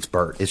obviously it's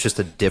Bert. It's just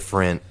a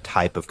different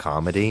type of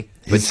comedy.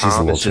 He's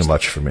a little too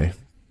much for me.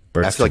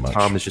 Bert's I feel like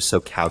Tom is just so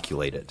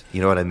calculated.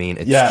 You know what I mean?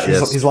 He's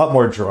a lot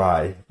more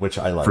dry, which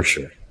I like. For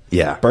sure.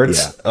 Yeah.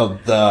 Bert's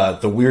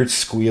the weird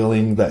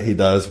squealing that he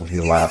does when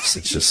he laughs.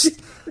 It's just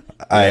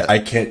I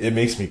can't. It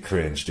makes me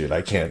cringe, dude.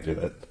 I can't do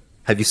it.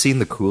 Have you seen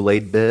the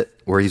Kool-Aid bit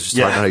where he's just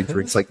talking about how he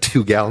drinks like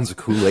 2 gallons of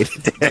Kool-Aid a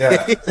day?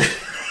 Yeah.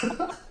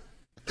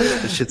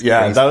 This shit's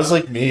Yeah, crazy. that was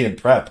like me in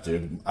prep,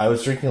 dude. I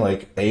was drinking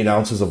like 8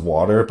 ounces of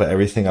water, but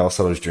everything else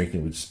that I was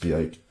drinking would just be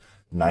like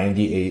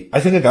 98. I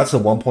think it got to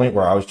one point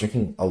where I was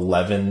drinking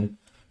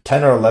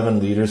 10 or 11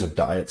 liters of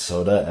diet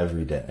soda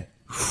every day.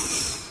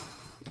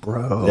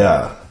 Bro.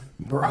 Yeah.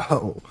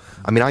 Bro.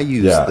 I mean, I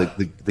use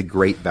the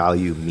Great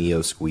Value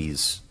Mio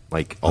Squeeze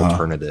like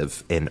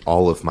alternative in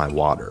all of my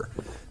water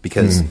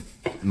because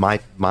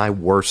my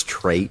worst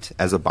trait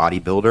as a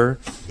bodybuilder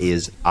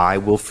is I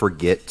will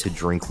forget to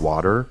drink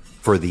water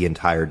for the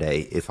entire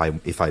day if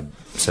I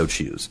so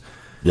choose.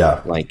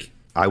 Yeah. Like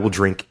I will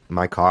drink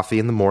my coffee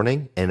in the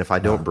morning, and if I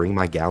don't bring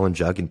my gallon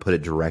jug and put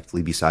it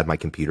directly beside my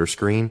computer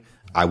screen,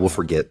 I will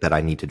forget that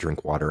I need to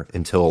drink water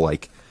until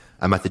like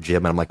I'm at the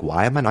gym and I'm like,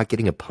 why am I not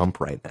getting a pump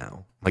right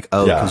now? Like,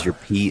 oh, because your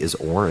pee is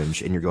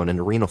orange and you're going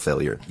into renal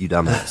failure. You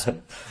dumbass.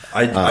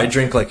 I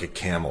drink like a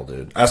camel,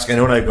 dude. Ask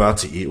anyone I go out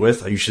to eat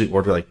with. I usually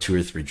order like 2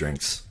 or 3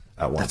 drinks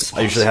at once. That's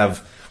I usually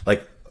have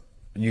like,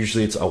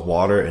 usually it's a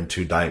water and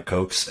 2 Diet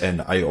Cokes,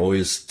 and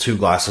 2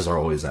 glasses are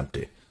always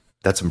empty.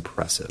 That's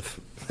impressive.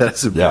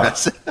 That's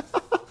impressive.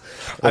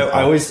 Yeah.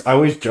 I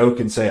always joke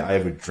and say I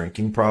have a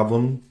drinking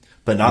problem,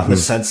 but not in the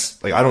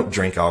sense, like I don't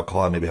drink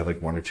alcohol. I maybe have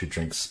like 1 or 2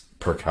 drinks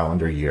per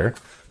calendar year.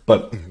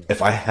 But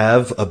if I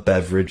have a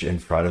beverage in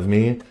front of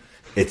me,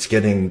 it's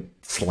getting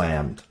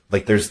slammed.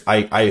 Like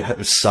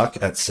I suck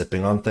at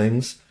sipping on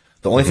things.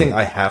 The only thing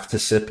I have to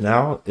sip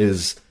now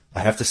is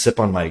I have to sip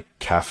on my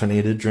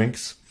caffeinated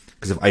drinks,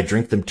 because if I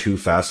drink them too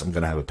fast, I'm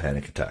going to have a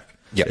panic attack.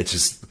 Yeah. It's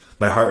just,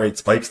 my heart rate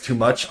spikes too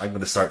much. I'm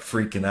going to start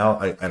freaking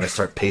out, and I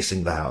start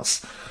pacing the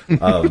house.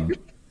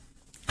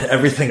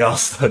 Everything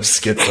else though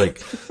just gets like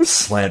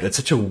slammed. It's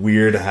such a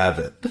weird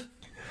habit.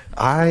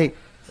 I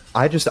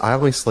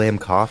only slam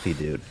coffee,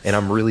 dude, and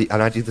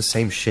I do the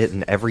same shit,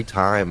 and every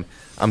time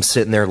I'm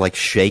sitting there like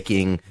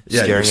shaking,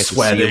 staring at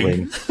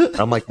sweating. the ceiling.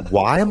 I'm like,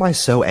 why am I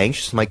so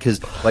anxious? I'm like,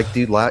 because like,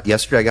 dude,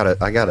 yesterday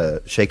I got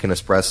a shaken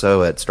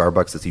espresso at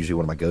Starbucks. That's usually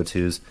one of my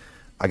go-tos.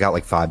 I got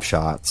like 5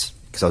 shots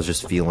because I was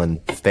just feeling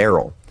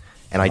feral,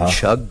 and I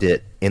chugged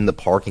it in the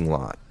parking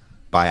lot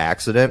by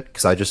accident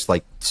because I just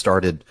like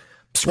started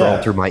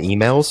scrolling through my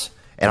emails.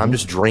 And I'm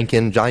just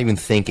drinking, not even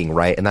thinking,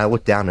 right? And I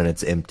look down and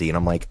it's empty. And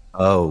I'm like,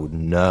 oh,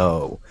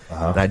 no.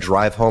 And I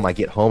drive home. I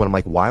get home and I'm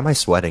like, why am I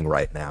sweating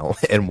right now?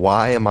 And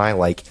why am I,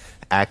 like,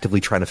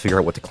 actively trying to figure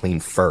out what to clean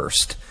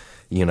first?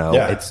 You know,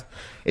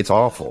 it's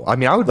awful. I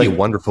mean, I would be a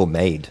wonderful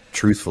maid,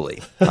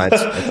 truthfully.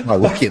 That's my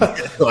look at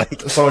it.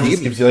 Like, someone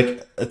just gives you,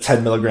 like, a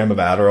 10 milligram of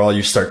Adderall,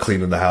 you start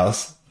cleaning the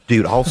house.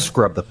 Dude, I'll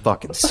scrub the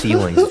fucking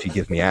ceilings if you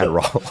give me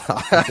Adderall.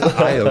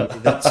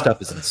 That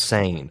stuff is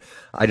insane.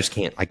 I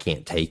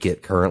can't take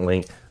it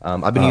currently.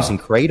 I've been using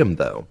Kratom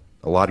though,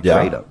 a lot of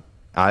Kratom.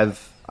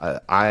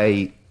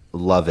 I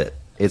love it.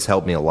 It's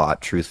helped me a lot,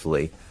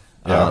 truthfully.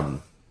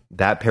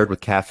 That paired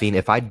with caffeine,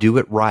 if I do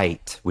it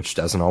right, which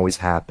doesn't always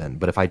happen,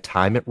 but if I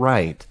time it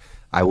right,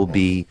 I will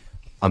be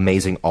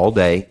amazing all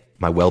day.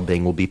 My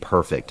well-being will be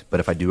perfect.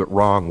 But if I do it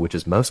wrong, which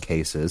is most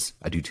cases,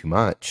 I do too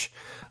much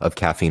of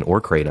caffeine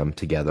or Kratom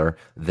together,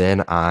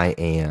 then I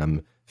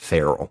am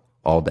feral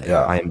all day.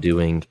 I am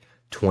doing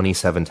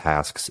 27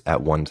 tasks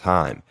at one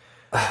time.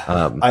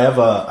 I have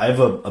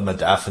a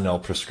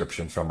modafinil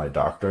prescription from my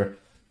doctor,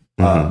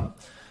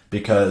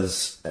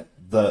 because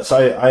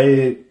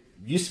I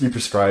used to be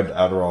prescribed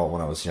Adderall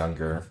when I was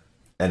younger,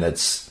 and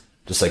it's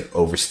just like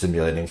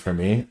overstimulating for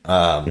me.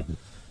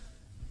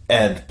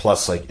 And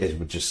plus, like, it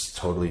would just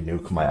totally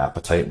nuke my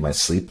appetite and my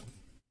sleep.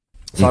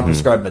 So I'm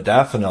prescribed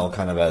modafinil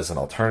kind of as an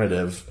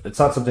alternative. It's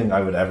not something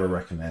I would ever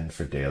recommend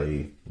for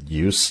daily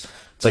use.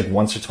 It's like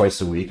once or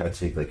twice a week I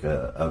take like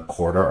a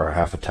quarter or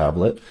half a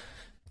tablet.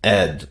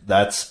 And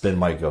that's been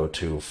my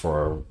go-to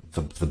for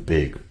the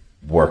big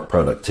work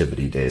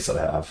productivity days that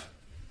I have.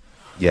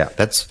 Yeah,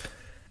 that's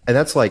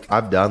like,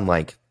 I've done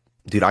like,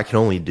 dude, I can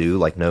only do,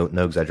 like, no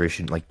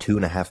exaggeration, like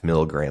 2.5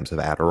 milligrams of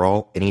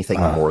Adderall. Anything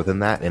more than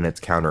that, and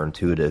it's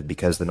counterintuitive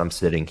because then I'm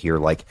sitting here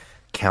like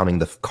counting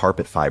the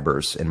carpet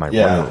fibers in my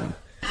room,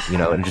 you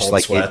know, and just Cold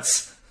like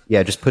sweats.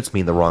 it just puts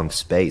me in the wrong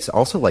space.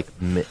 Also, like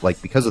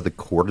because of the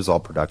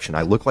cortisol production,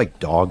 I look like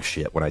dog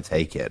shit when I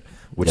take it,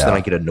 which then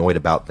I get annoyed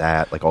about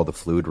that, like all the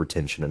fluid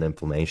retention and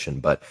inflammation.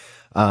 But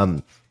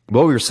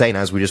what we were saying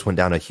as we just went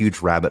down a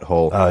huge rabbit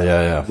hole.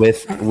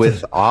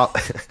 With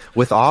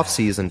off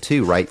season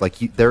too, right? Like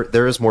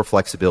there is more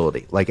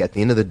flexibility. Like at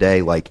the end of the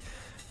day, like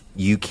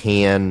you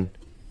can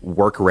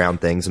work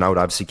around things, and I would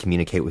obviously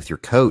communicate with your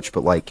coach.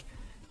 But like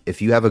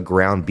if you have a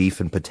ground beef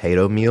and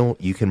potato meal,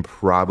 you can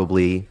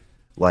probably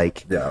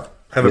like have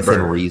a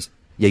burger.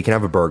 You can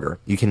have a burger.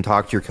 You can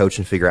talk to your coach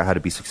and figure out how to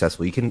be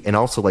successful. You can, and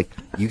also like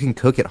you can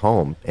cook at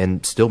home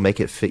and still make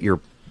it fit your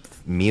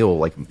meal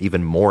like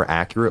even more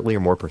accurately or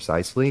more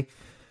precisely.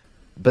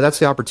 But that's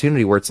the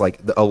opportunity where it's like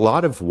a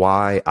lot of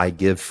why I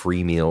give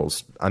free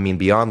meals. I mean,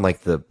 beyond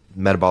like the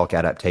metabolic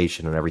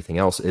adaptation and everything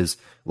else is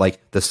like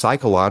the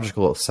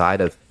psychological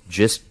side of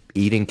just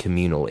eating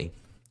communally,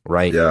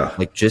 right? Yeah.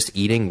 Like just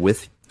eating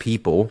with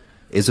people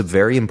is a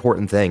very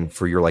important thing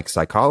for your like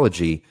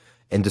psychology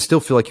and to still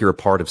feel like you're a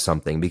part of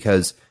something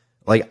because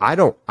like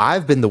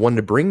I've been the one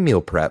to bring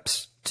meal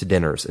preps to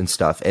dinners and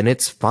stuff and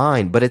it's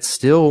fine, but it's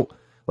still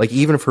like,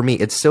 even for me,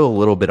 it's still a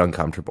little bit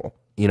uncomfortable.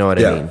 You know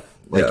what I mean?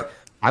 Like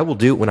I will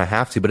do it when I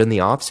have to, but in the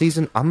off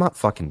season, I'm not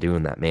fucking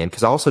doing that, man.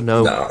 Cause I also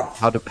know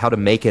how to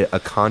make it a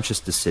conscious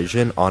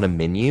decision on a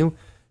menu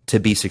to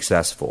be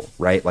successful,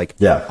 right?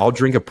 Like I'll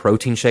drink a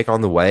protein shake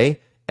on the way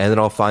and then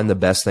I'll find the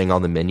best thing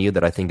on the menu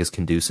that I think is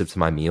conducive to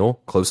my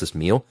closest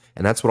meal.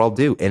 And that's what I'll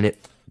do. And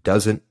it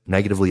doesn't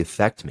negatively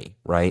affect me,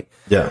 right?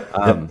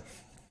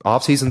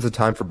 Off season's a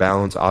time for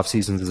balance. Off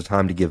season's a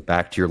time to give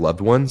back to your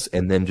loved ones.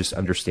 And then just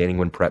understanding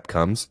when prep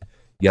comes,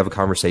 you have a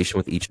conversation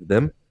with each of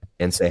them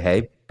and say,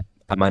 hey,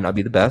 I might not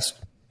be the best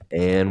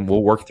and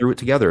we'll work through it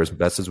together as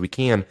best as we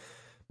can.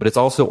 But it's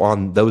also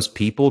on those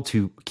people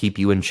to keep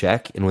you in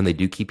check. And when they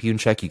do keep you in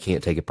check, you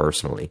can't take it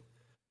personally.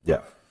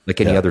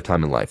 Like any other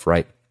time in life,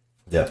 right?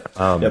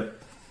 But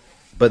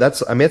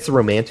that's, I mean, it's the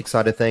romantic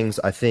side of things.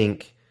 I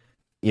think,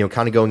 you know,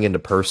 kind of going into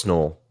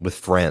personal with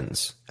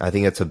friends, I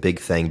think that's a big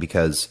thing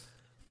because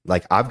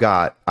like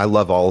I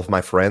love all of my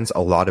friends.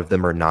 A lot of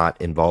them are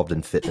not involved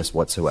in fitness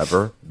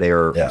whatsoever. They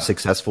are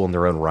successful in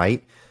their own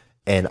right.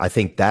 And I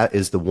think that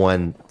is the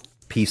one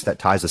piece that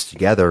ties us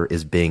together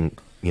is being,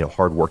 you know,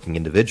 hardworking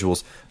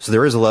individuals. So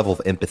there is a level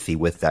of empathy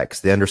with that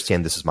because they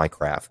understand this is my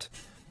craft.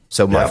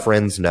 So my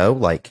friends know,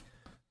 like,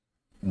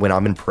 when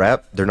I'm in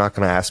prep, they're not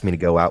going to ask me to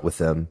go out with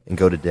them and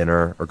go to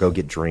dinner or go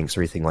get drinks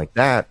or anything like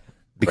that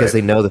because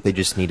they know that they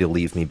just need to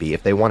leave me be.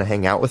 If they want to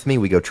hang out with me,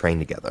 we go train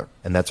together.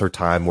 And that's our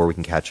time where we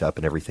can catch up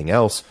and everything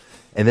else.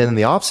 And then in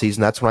the off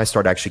season, that's when I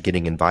start actually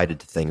getting invited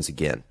to things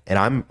again. And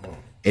I'm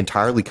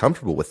entirely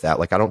comfortable with that.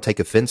 Like I don't take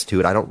offense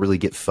to it. I don't really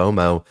get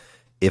FOMO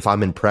if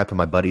I'm in prep and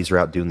my buddies are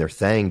out doing their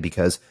thing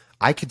because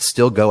I could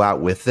still go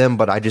out with them,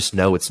 but I just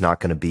know it's not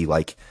going to be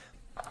like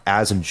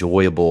as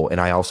enjoyable. And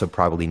I also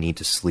probably need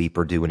to sleep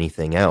or do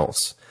anything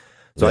else.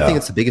 So I think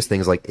it's the biggest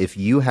thing is like, if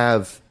you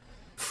have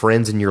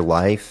friends in your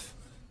life,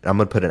 and I'm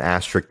going to put an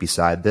asterisk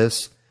beside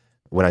this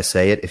when I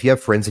say it, if you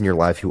have friends in your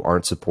life who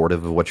aren't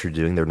supportive of what you're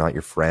doing, they're not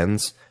your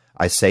friends.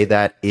 I say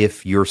that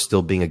if you're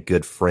still being a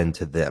good friend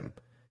to them.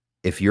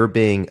 If you're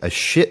being a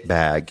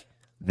shitbag,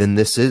 then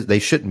they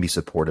shouldn't be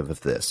supportive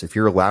of this. If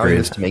you're allowing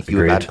this to make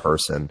you a bad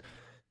person,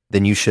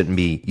 then they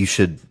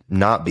should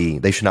not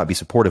be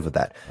supportive of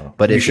that.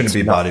 But you shouldn't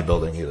be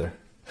bodybuilding either.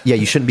 Yeah,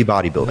 you shouldn't be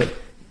bodybuilding.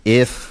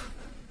 If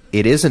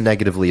it isn't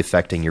negatively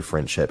affecting your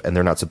friendship and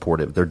they're not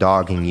supportive, they're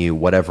dogging you,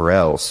 whatever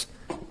else,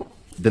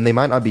 then they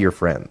might not be your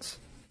friends.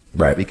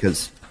 Right.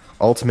 Because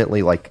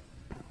ultimately, like,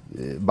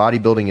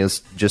 bodybuilding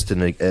is just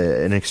an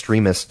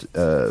extremist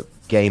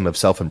game of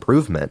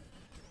self-improvement,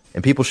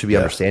 and people should be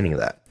understanding of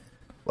that.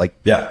 Like,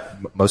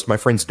 most of my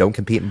friends don't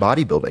compete in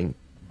bodybuilding,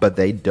 but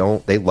they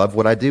love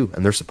what I do,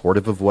 and they're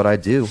supportive of what I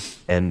do,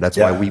 and that's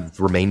why we've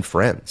remained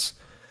friends.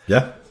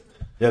 On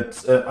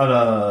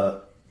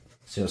a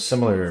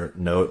similar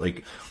note,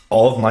 like,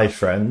 all of my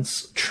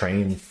friends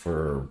train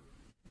for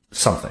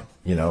something,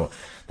 you know.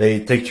 They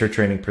take their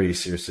training pretty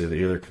seriously. They're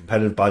either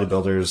competitive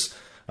bodybuilders,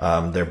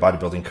 they're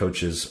bodybuilding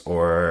coaches,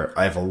 or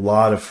I have a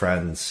lot of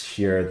friends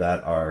here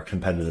that are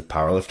competitive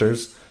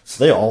powerlifters.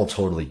 So they all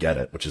totally get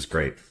it, which is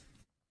great.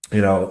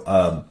 You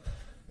know,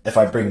 if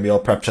I bring meal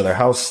prep to their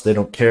house, they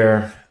don't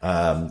care.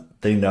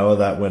 They know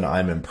that when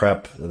I'm in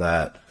prep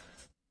that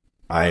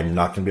I'm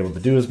not going to be able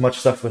to do as much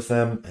stuff with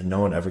them, and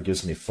no one ever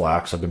gives me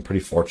flack. So I've been pretty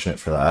fortunate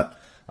for that.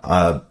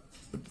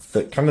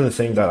 The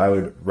thing that I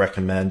would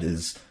recommend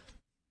is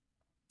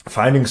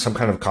finding some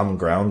kind of common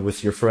ground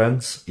with your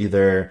friends,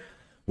 either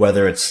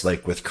whether it's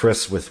like with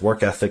Chris with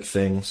work ethic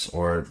things,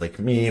 or like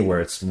me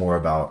where it's more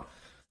about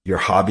your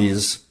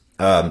hobbies.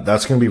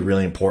 That's going to be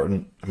really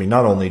important. I mean,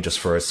 not only just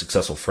for a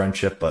successful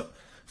friendship, but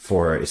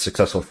for a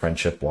successful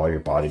friendship while you're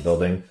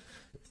bodybuilding.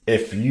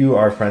 If you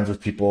are friends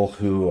with people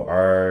who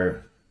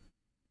are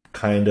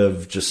kind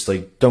of just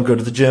like don't go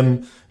to the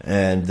gym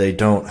and they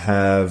don't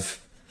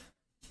have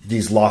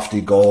these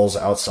lofty goals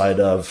outside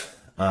of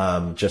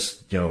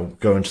just, you know,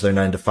 going to their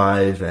 9 to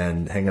 5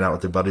 and hanging out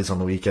with their buddies on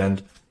the weekend,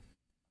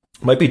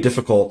 it might be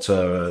difficult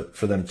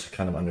for them to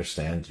kind of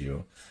understand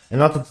you. And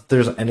not that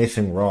there's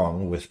anything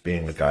wrong with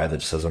being a guy that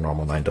just has a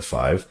normal 9 to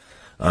 5.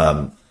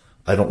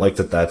 I don't like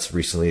that that's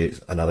recently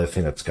another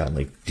thing that's gotten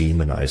like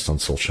demonized on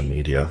social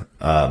media.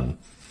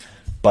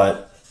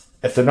 But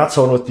if they're not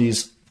someone with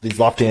these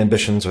lofty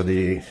ambitions, or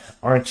they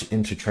aren't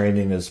into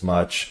training as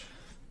much,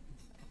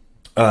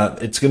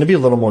 it's going to be a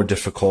little more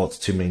difficult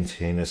to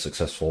maintain a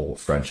successful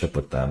friendship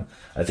with them.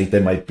 I think they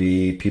might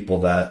be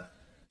people that,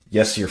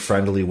 yes, you're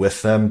friendly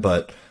with them,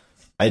 but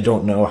I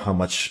don't know how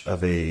much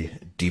of a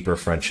deeper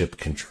friendship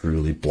can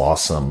truly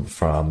blossom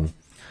from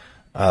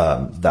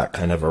that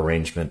kind of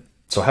arrangement.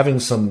 So having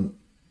some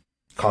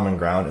common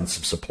ground and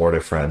some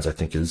supportive friends, I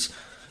think, is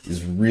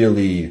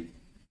really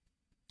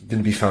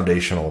going to be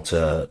foundational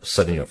to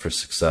setting you up for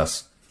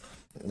success.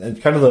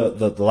 And kind of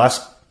the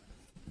last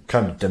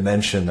kind of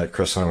dimension that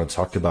Chris and I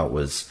talked about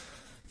was,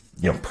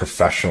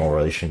 professional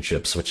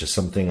relationships, which is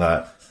something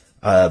that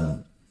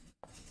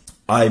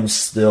I'm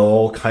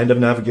still kind of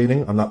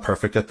navigating. I'm not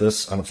perfect at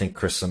this. I don't think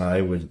Chris and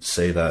I would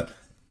say that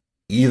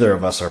either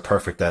of us are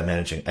perfect at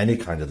managing any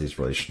kind of these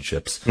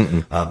relationships.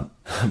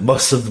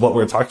 Most of what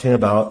we're talking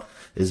about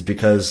is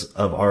because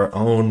of our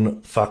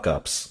own fuck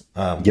ups.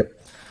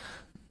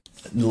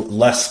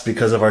 Less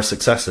because of our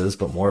successes,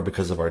 but more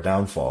because of our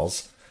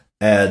downfalls.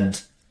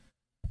 And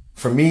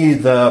for me,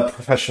 the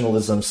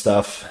professionalism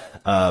stuff,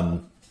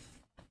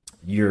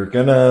 you're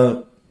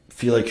gonna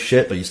feel like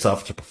shit, but you still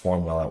have to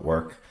perform well at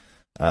work.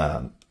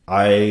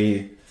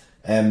 I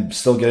am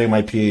still getting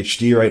my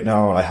PhD right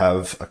now. I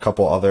have a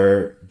couple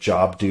other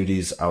job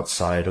duties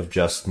outside of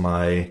just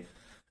my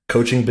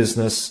coaching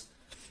business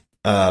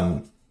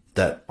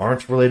that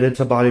aren't related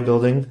to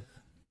bodybuilding.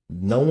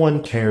 No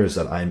one cares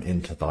that I'm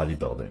into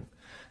bodybuilding.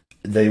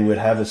 They would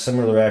have a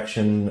similar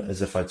reaction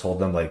as if I told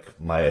them like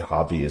my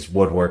hobby is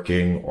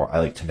woodworking or I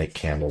like to make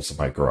candles in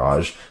my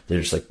garage.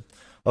 They're just like,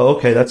 oh,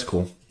 okay, that's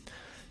cool.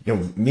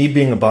 Me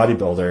being a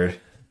bodybuilder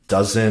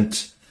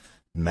doesn't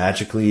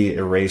magically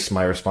erase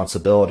my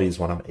responsibilities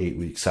when I'm 8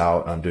 weeks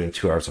out, I'm doing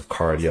 2 hours of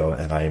cardio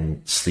and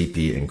I'm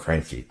sleepy and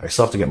cranky. I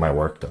still have to get my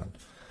work done.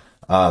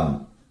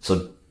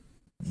 So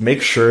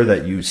make sure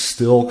that you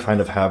still kind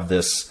of have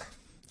this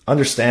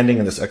understanding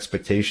and this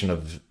expectation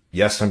of,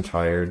 yes, I'm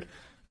tired,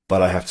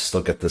 but I have to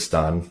still get this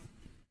done.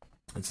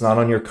 It's not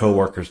on your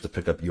coworkers to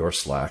pick up your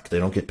slack. They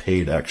don't get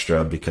paid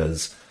extra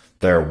because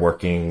they're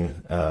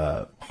working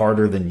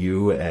harder than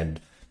you and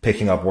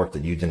picking up work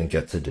that you didn't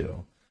get to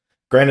do.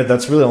 Granted,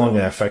 that's really only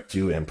going to affect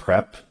you in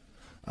prep.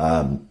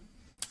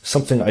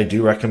 Something I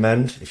do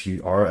recommend, if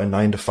you are a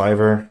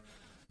 9-to-5er,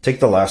 take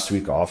the last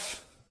week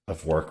off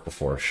of work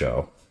before a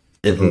show.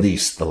 At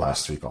least the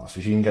last week off.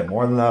 If you can get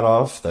more than that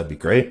off, that'd be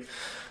great.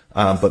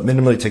 But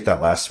minimally take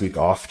that last week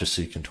off just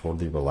so you can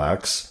totally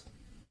relax.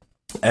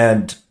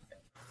 And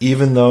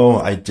even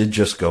though I did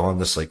just go on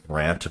this like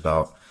rant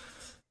about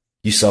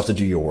you still have to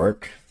do your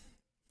work,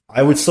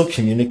 I would still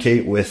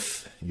communicate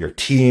with your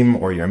team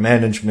or your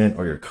management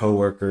or your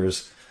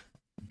coworkers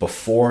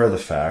before the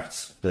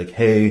fact. Be like,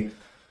 hey,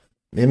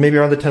 maybe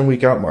around the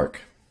 10-week out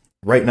mark.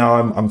 Right now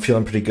I'm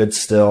feeling pretty good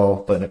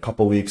still, but in a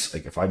couple weeks,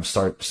 like if I'm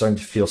starting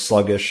to feel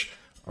sluggish,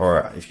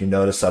 or if you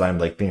notice that I'm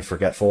like being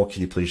forgetful,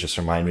 can you please just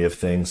remind me of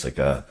things? Like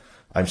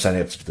I'm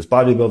signing up to this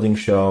bodybuilding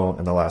show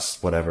in the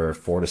last 4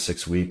 to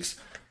 6 weeks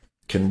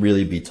can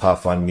really be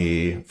tough on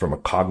me from a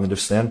cognitive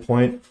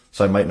standpoint.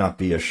 So I might not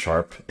be as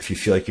sharp. If you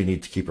feel like you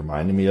need to keep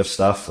reminding me of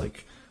stuff,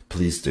 like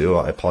please do.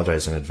 I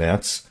apologize in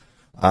advance.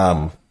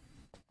 And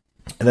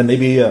then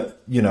maybe, if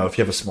you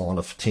have a small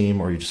enough team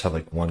or you just have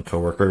like one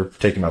coworker,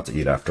 take them out to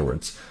eat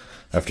afterwards,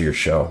 after your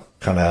show,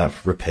 kind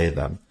of repay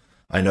them.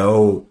 I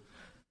know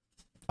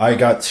I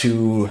got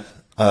to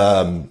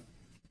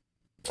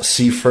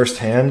see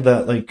firsthand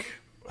that like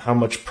how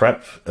much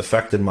prep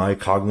affected my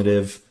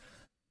cognitive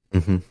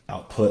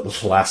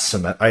output last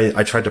semester.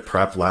 I tried to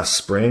prep last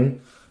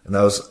spring, and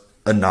that was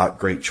a not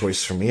great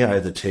choice for me. I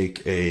had to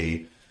take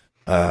a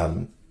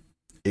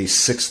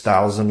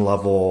 6,000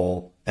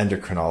 level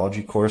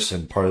endocrinology course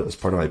as part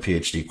of my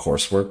PhD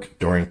coursework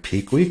during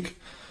peak week.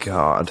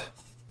 God.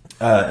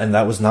 And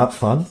that was not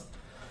fun.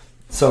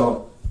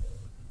 So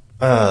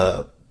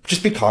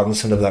just be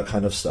cognizant of that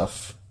kind of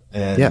stuff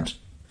and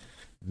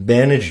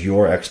manage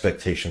your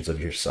expectations of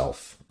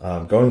yourself.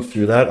 Going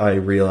through that, I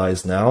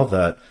realize now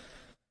that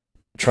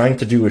trying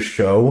to do a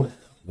show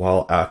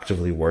while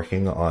actively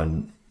working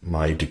on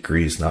my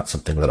degree is not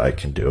something that I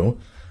can do.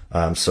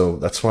 So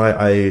that's why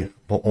I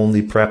will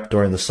only prep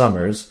during the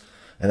summers,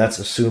 and that's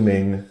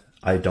assuming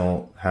I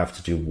don't have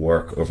to do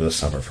work over the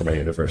summer for my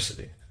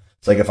university.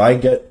 It's like if I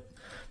get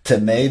to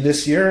May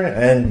this year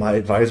and my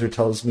advisor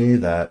tells me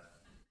that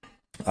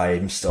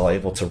I'm still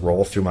able to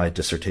roll through my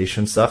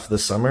dissertation stuff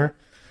this summer,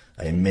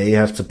 I may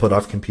have to put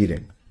off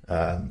competing.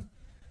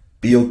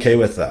 Be okay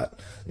with that.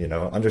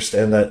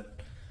 Understand that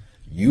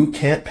you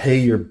can't pay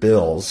your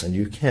bills and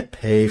you can't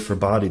pay for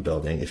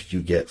bodybuilding if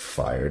you get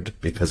fired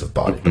because of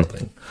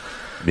bodybuilding.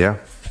 Yeah.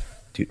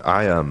 Dude,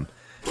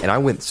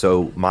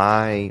 so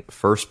my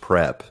first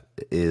prep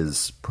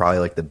is probably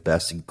like the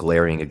best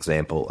glaring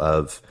example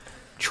of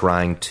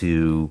trying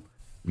to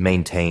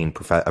maintain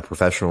a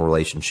professional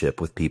relationship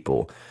with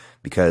people,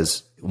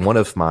 because one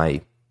of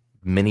my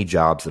many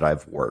jobs that I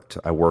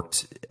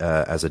worked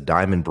as a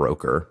diamond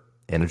broker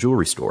in a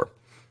jewelry store.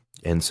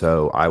 And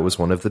so I was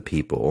one of the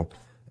people,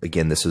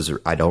 again,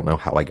 I don't know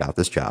how I got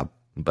this job,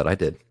 but I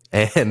did.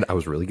 And I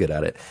was really good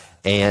at it.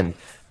 And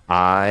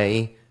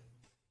I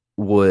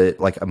would,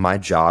 like, my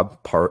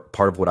job, part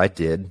of what I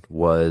did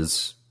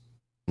was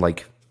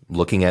like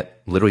looking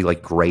at literally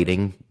like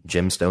grading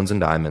gemstones and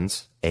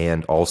diamonds.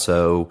 And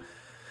also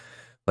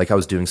like I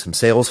was doing some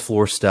sales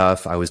floor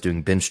stuff. I was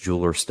doing bench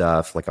jeweler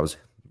stuff. Like I was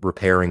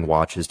repairing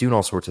watches, doing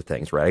all sorts of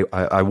things, right?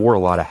 I wore a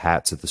lot of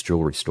hats at this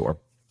jewelry store.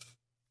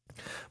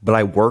 But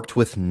I worked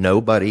with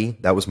nobody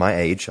that was my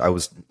age. I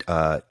was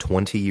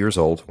 20 years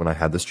old when I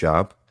had this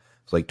job.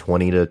 It was like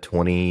 20 to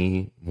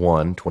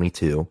 21,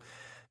 22.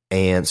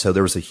 And so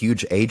there was a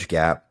huge age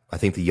gap. I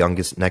think the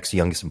next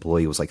youngest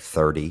employee was like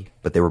 30,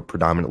 but they were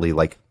predominantly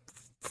like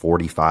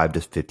 45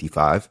 to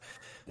 55.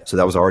 So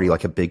that was already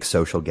like a big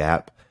social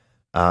gap.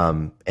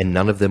 And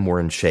none of them were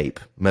in shape.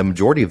 The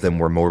majority of them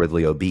were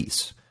morbidly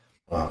obese.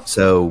 Wow.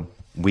 So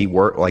we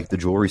were like, the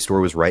jewelry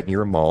store was right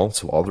near a mall.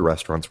 So all the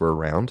restaurants were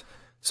around.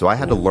 So I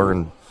had to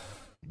learn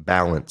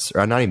balance,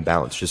 or not even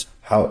balance, just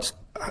how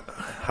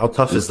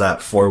tough is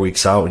that 4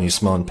 weeks out when you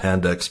smelling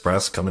Panda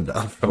Express coming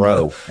down from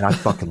bro. And I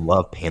fucking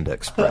love Panda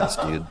Express,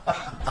 dude.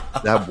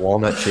 That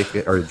walnut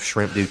chicken or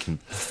shrimp dude can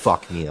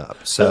fuck me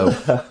up. So,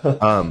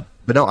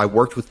 but no, I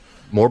worked with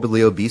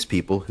morbidly obese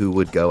people who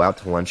would go out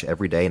to lunch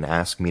every day and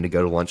ask me to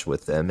go to lunch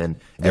with them. And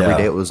every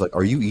day it was like,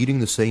 are you eating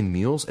the same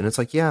meals? And it's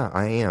like, yeah,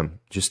 I am.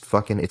 Just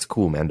fucking, it's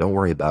cool, man. Don't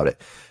worry about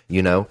it.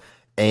 You know?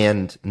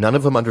 And none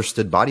of them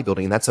understood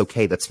bodybuilding, and that's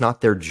okay. That's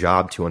not their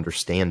job to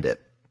understand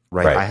it.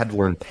 Right? I had to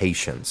learn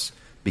patience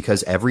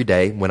because every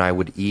day when I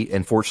would eat,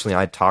 and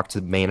fortunately I talked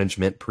to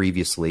management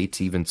previously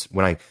to even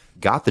when I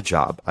got the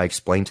job, I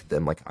explained to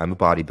them, like, I'm a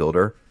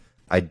bodybuilder.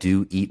 I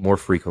do eat more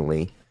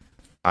frequently.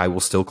 I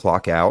will still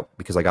clock out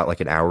because I got like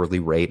an hourly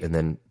rate and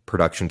then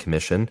production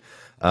commission.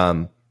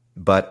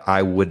 But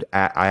I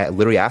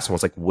literally asked them, I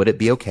was like, would it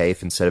be okay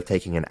if instead of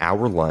taking an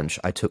hour lunch,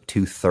 I took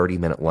 2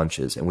 30-minute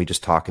lunches and we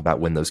just talk about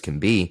when those can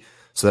be,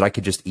 so that I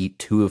could just eat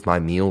 2 of my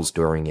meals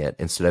during it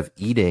instead of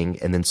eating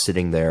and then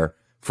sitting there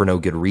for no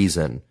good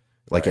reason,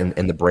 like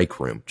in the break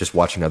room, just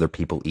watching other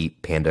people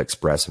eat Panda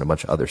Express and a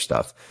bunch of other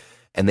stuff.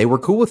 And they were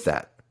cool with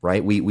that,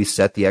 right? We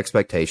set the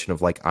expectation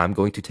of like, I'm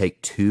going to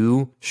take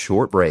 2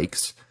 short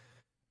breaks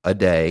a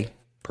day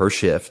per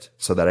shift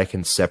so that I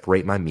can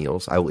separate my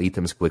meals. I will eat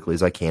them as quickly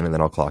as I can and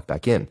then I'll clock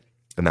back in.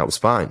 And that was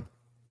fine.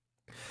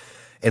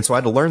 And so I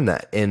had to learn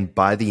that. And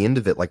by the end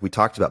of it, like we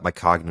talked about, my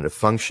cognitive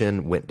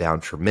function went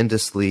down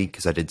tremendously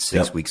because I did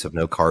 6 weeks of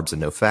no carbs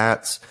and no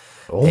fats.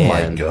 Oh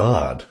my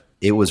God.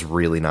 It was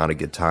really not a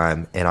good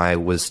time. And I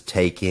was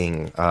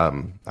taking,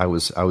 I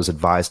was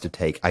advised to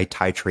take, I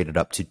titrated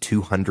up to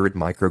 200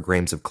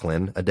 micrograms of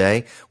Clen a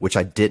day, which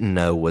I didn't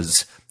know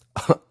was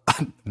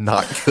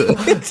not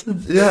good.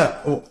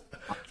 Yeah.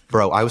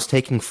 Bro, I was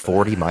taking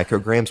 40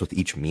 micrograms with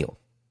each meal.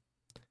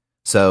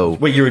 So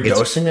wait, you were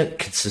dosing it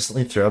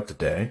consistently throughout the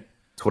day?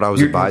 That's what I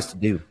was advised to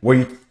do. Were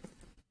you?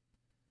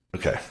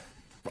 Okay,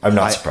 I'm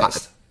not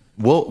surprised.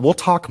 We'll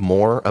talk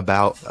more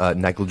about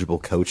negligible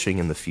coaching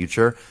in the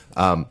future,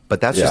 but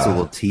that's just a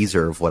little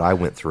teaser of what I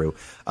went through.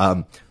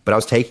 But I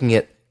was taking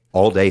it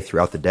all day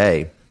throughout the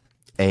day,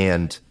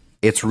 and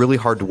it's really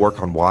hard to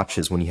work on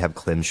watches when you have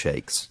clean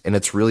shakes, and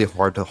it's really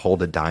hard to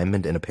hold a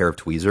diamond in a pair of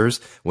tweezers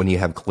when you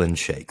have clean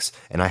shakes.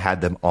 And I had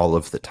them all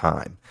of the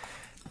time,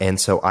 and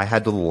so I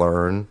had to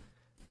learn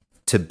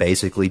to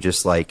basically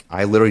just like,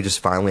 I literally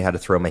just finally had to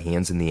throw my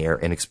hands in the air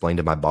and explain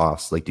to my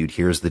boss, like, dude,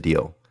 here's the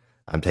deal.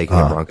 I'm taking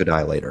a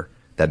bronchodilator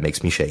that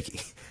makes me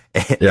shaky.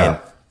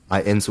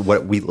 And so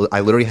I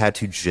literally had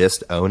to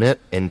just own it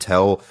and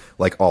tell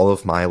like all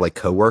of my like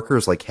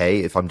coworkers, like,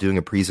 hey, if I'm doing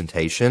a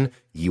presentation,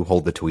 you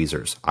hold the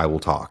tweezers. I will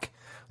talk.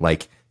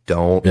 Like,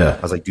 don't, I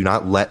was like, do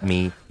not let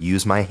me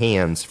use my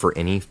hands for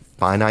any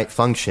finite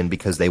function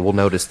because they will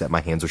notice that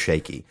my hands are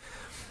shaky.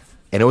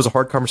 And it was a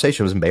hard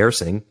conversation. It was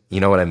embarrassing.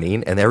 You know what I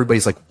mean? And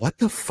everybody's like, what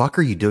the fuck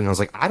are you doing? I was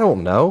like, I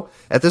don't know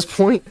at this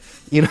point.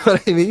 You know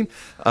what I mean?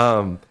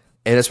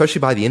 And especially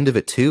by the end of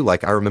it too,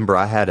 like I remember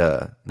I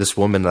had this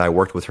woman that I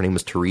worked with, her name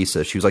was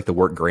Teresa. She was like the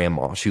work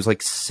grandma. She was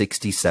like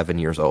 67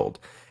 years old.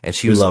 And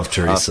she was love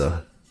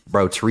Teresa.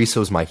 Bro, Teresa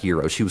was my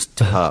hero. She was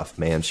tough,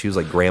 man. She was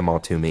like grandma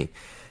to me.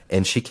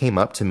 And she came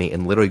up to me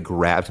and literally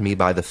grabbed me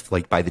by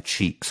the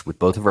cheeks with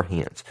both of her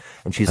hands.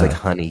 And she's like,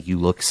 honey, you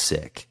look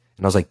sick.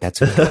 And I was like, that's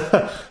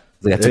good.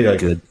 That's a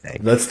good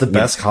thing. That's the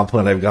best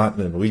compliment I've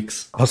gotten in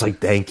weeks. I was like,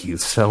 thank you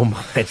so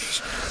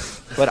much.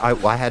 But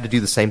I had to do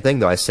the same thing,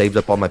 though. I saved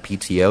up all my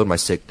PTO and my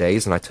sick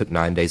days, and I took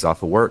 9 days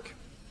off of work.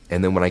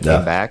 And then when I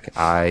came back,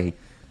 I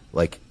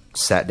like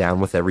sat down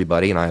with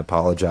everybody, and I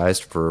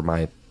apologized for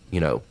my,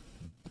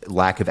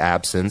 lack of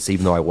absence,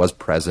 even though I was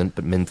present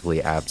but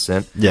mentally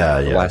absent.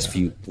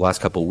 The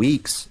last couple of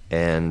weeks,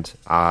 and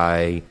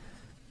I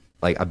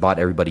bought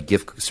everybody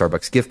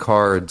Starbucks gift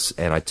cards,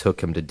 and I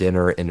took them to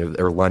dinner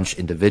or lunch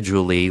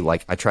individually.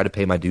 Like I tried to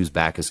pay my dues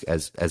back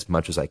as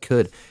much as I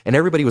could, and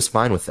everybody was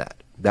fine with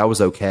that. That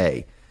was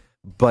okay.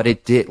 But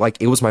it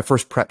was my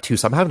first prep too,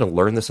 so I'm having to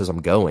learn this as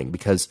I'm going,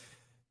 because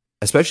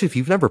especially if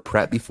you've never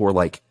prepped before,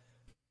 like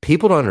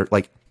people don't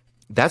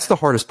that's the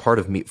hardest part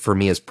for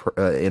me as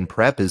in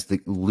prep is the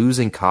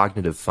losing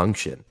cognitive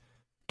function.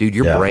 Dude,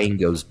 your brain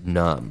goes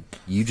numb.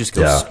 You just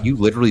go, you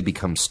literally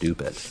become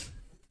stupid.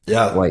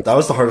 Yeah, that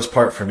was the hardest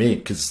part for me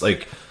because,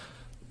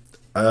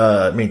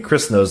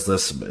 Chris knows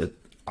this, but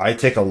I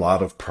take a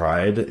lot of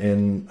pride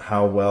in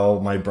how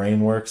well my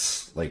brain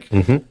works.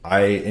 I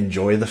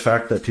enjoy the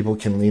fact that people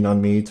can lean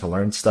on me to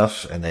learn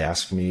stuff, and they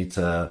ask me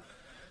to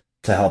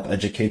help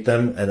educate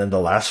them. And then the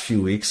last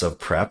few weeks of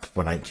prep,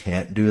 when I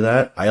can't do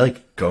that, I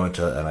go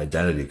into an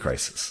identity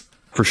crisis.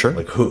 For sure.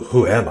 Like,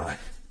 who am I?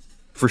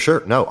 For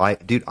sure. No,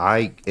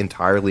 I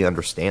entirely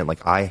understand.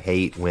 Like, I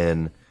hate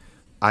when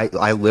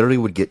I literally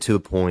would get to a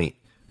point,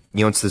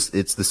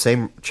 it's the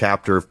same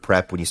chapter of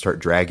prep when you start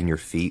dragging your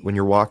feet when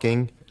you're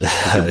walking.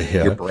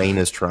 Your brain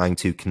is trying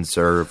to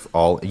conserve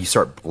you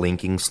start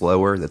blinking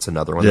slower. That's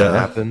another one that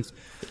happens.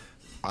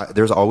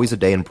 There's always a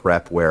day in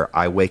prep where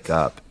I wake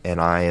up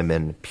and I am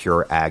in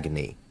pure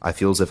agony. I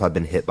feel as if I've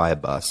been hit by a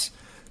bus.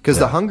 Because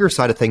the hunger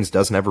side of things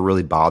doesn't ever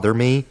really bother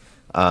me,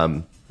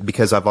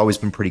 because I've always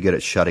been pretty good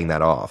at shutting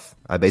that off.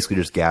 I basically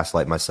just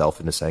gaslight myself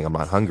into saying I'm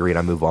not hungry and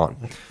I move on.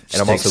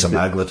 And I'm also some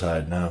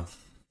aglutide now.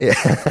 Yeah,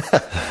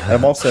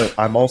 I'm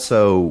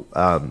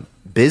also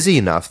busy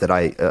enough that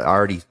I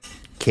already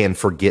can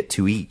forget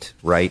to eat.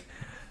 Right.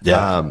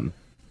 Yeah.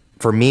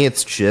 For me,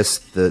 it's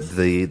just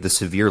the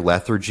severe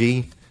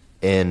lethargy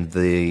and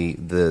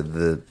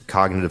the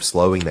cognitive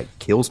slowing that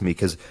kills me.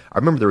 Because I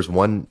remember there was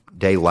one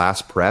day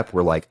last prep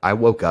where like I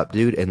woke up,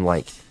 dude, and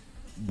like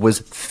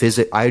was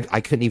I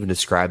couldn't even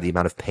describe the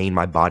amount of pain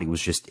my body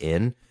was just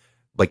in,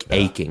 like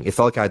aching. It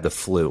felt like I had the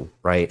flu,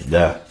 right?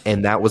 Yeah.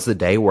 And that was the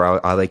day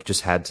where I like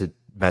just had to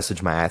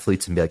message my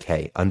athletes and be like,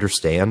 hey,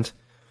 understand,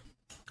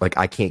 like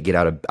I can't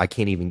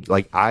even,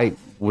 like I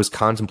was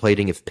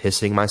contemplating if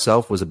pissing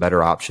myself was a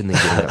better option than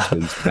getting up to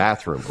use the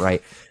bathroom,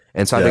 right?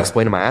 And so I had to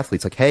explain to my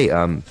athletes like, hey,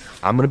 I'm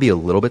going to be a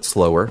little bit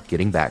slower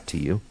getting back to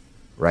you,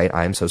 right?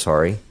 I am so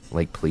sorry.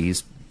 Like,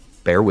 please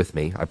bear with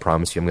me. I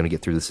promise you I'm going to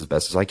get through this as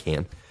best as I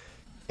can.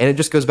 And it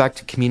just goes back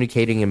to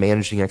communicating and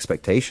managing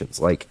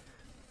expectations. Like,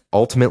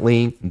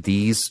 ultimately,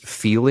 these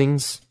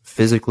feelings,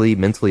 physically,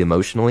 mentally,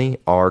 emotionally,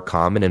 are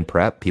common in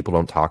prep. People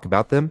don't talk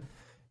about them.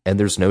 And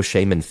there's no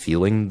shame in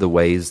feeling the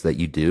ways that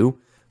you do.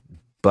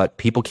 But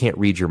people can't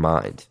read your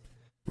mind.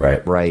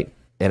 Right. Right.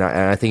 And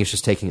I think it's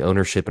just taking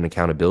ownership and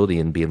accountability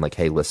and being like,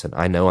 hey, listen,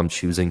 I know I'm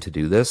choosing to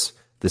do this.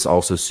 This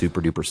also super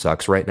duper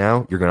sucks right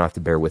now. You're going to have to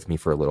bear with me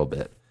for a little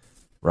bit.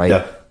 Right.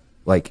 Yeah.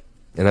 Like,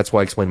 and that's why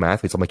I explain to my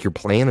athletes, I'm like, your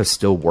plan is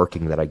still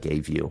working that I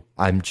gave you.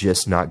 I'm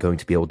just not going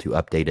to be able to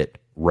update it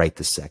right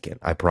this second.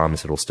 I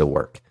promise it'll still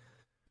work.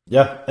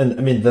 Yeah. And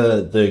I mean,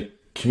 the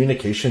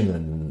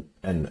communication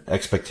and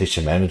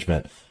expectation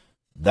management,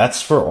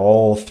 that's for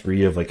all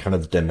three of like kind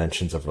of the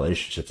dimensions of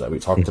relationships that we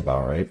talked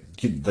about, right?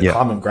 The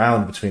common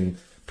ground between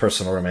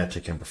personal,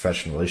 romantic, and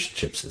professional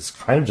relationships is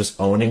kind of just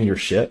owning your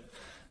shit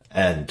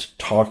and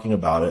talking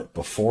about it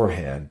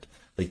beforehand.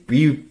 Like,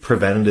 be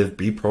preventative,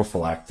 be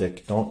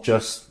prophylactic. Don't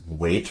just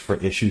wait for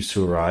issues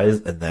to arise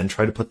and then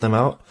try to put them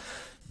out.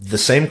 The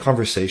same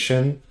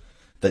conversation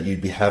that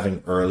you'd be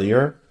having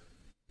earlier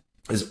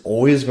is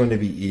always going to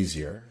be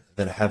easier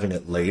than having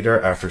it later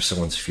after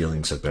someone's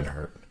feelings have been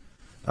hurt.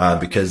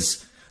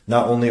 Because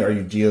not only are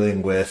you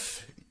dealing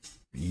with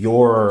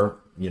your,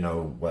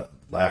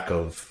 lack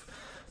of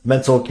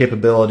mental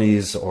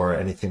capabilities or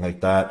anything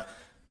like that,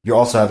 you're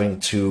also having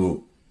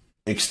to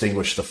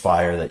extinguish the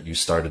fire that you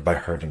started by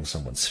hurting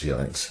someone's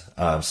feelings.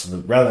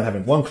 So rather than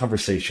having one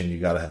conversation, you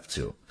got to have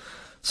two.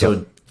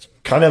 So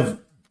kind of,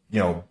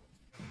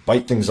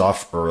 bite things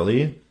off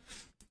early,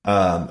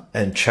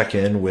 and check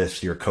in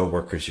with your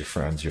coworkers, your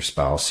friends, your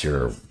spouse,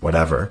 your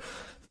whatever,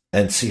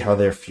 and see how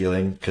they're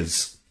feeling.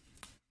 Because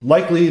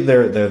likely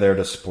they're there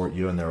to support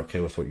you and they're okay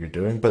with what you're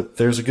doing, but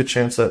there's a good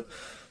chance that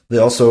they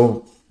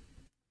also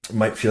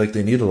might feel like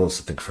they need a little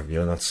something from you,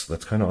 and that's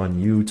kind of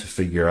on you to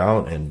figure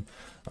out. And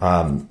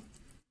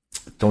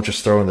don't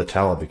just throw in the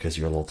towel because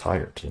you're a little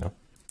tired,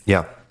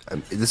 Yeah,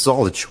 this is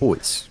all a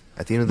choice.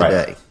 At the end of the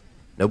day,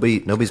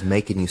 nobody's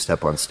making you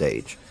step on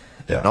stage.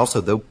 Yeah. And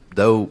also,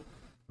 though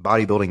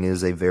bodybuilding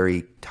is a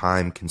very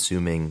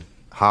time-consuming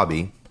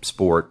hobby,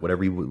 sport,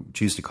 whatever you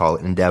choose to call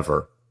it,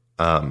 endeavor.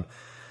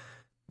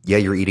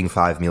 You're eating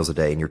 5 meals a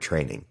day and you're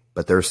training,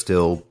 but there's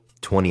still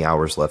 20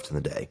 hours left in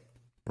the day,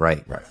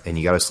 right? Right. And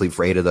you got to sleep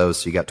for 8 of those,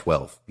 so you got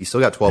 12. You still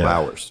got 12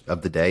 hours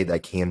of the day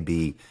that can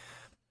be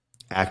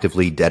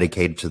actively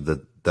dedicated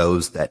to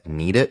those that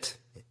need it.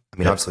 I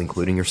mean, obviously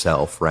including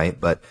yourself, right?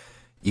 But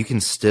you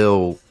can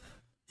still,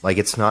 like,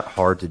 it's not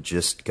hard to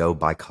just go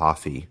buy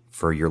coffee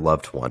for your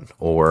loved one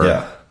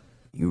or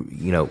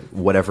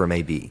whatever it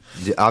may be.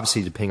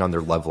 Obviously, depending on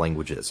their love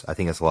languages, I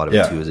think that's a lot of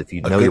it too. Is if you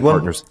know your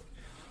partner's,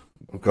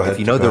 if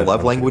you know their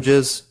love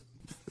languages,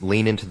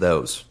 lean into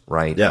those,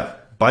 right? Yeah,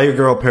 buy your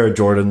girl a pair of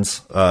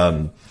Jordans.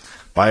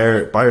 Buy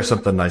her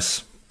something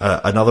nice.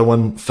 Another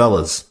one,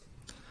 fellas,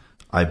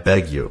 I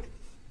beg you,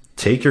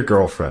 take your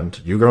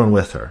girlfriend. You're going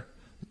with her.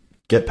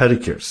 Get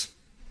pedicures.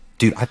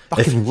 Dude, I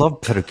fucking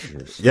love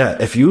pedicures. Yeah,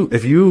 if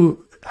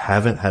you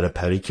haven't had a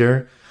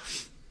pedicure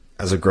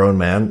as a grown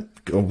man,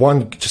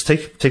 just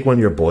take one of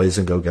your boys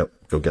and go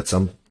get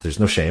some. There's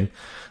no shame.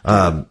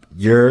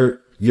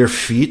 Your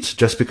feet,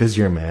 just because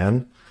you're a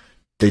man,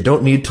 they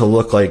don't need to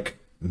look like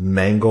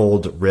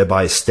mangled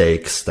ribeye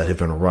steaks that have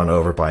been run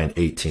over by an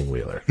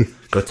 18-wheeler.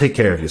 Go take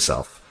care of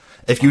yourself.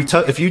 If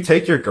you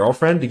take your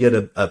girlfriend to get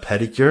a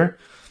pedicure,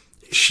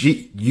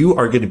 you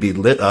are going to be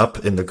lit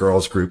up in the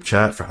girls' group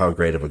chat for how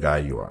great of a guy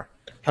you are.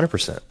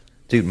 100%.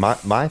 Dude,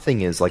 my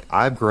thing is, like,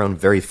 I've grown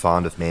very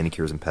fond of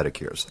manicures and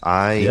pedicures.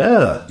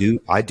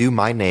 I do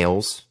my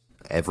nails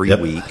every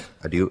week.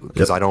 I do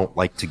because I don't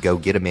like to go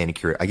get a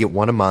manicure. I get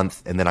one a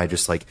month, and then I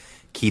just like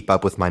keep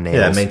up with my nails.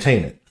 Yeah,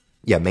 maintain it.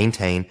 Yeah,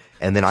 maintain.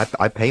 And then I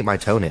paint my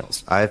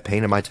toenails. I have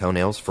painted my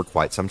toenails for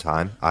quite some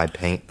time. I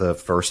paint the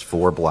first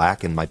 4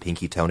 black and my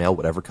pinky toenail,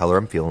 whatever color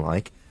I'm feeling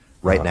like.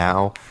 Right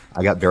now,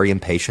 I got very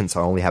impatient,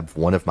 so I only have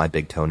one of my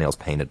big toenails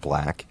painted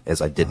black,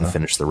 as I didn't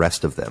finish the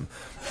rest of them.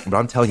 But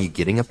I'm telling you,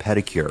 getting a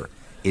pedicure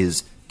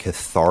is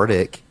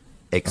cathartic,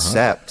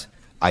 except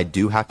I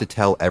do have to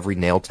tell every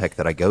nail tech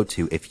that I go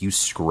to, if you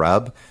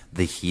scrub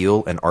the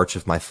heel and arch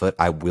of my foot,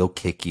 I will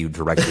kick you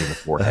directly in the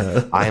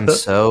forehead. I am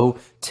so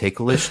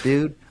ticklish,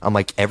 dude. I'm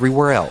like,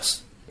 everywhere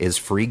else is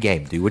free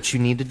game. Do what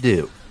you need to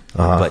do,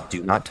 but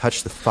do not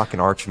touch the fucking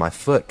arch of my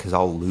foot, because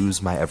I'll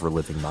lose my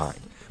ever-living mind.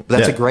 But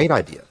that's a great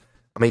idea.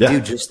 I mean,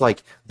 dude, just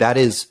like that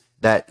is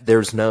that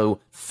there's no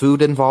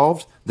food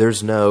involved.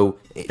 There's no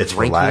It's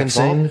drinking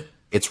relaxing. involved.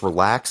 It's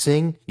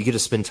relaxing. You get to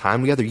spend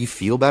time together. You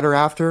feel better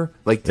after.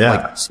 Like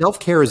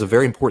self-care is a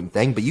very important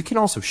thing, but you can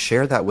also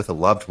share that with a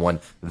loved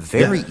one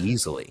very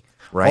easily,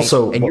 right?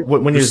 Also, and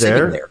when you're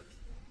sitting there,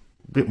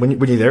 when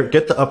you're there,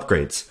 get the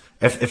upgrades.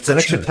 If it's an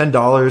extra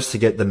 $10 to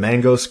get the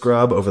mango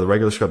scrub over the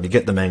regular scrub, you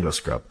get the mango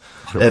scrub.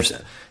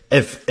 100%.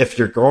 If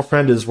your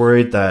girlfriend is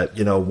worried that,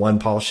 you know, one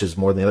polish is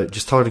more than the other,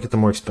 just tell her to get the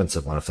more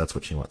expensive one if that's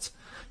what she wants.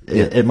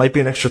 It might be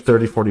an extra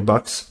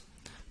 $30-$40,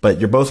 but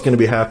you're both going to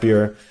be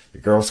happier.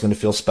 Your girl's going to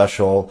feel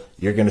special.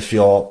 You're going to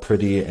feel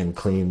pretty and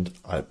cleaned.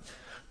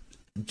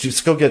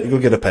 Just go get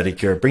a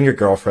pedicure. Bring your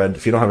girlfriend.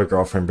 If you don't have a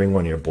girlfriend, bring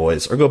one of your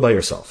boys, or go by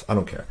yourself. I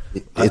don't care.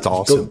 It's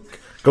awesome.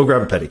 Go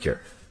grab a pedicure.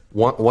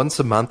 Once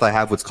a month, I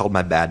have what's called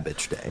my bad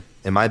bitch day,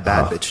 and my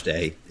bad bitch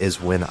day is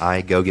when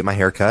I go get my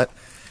hair cut.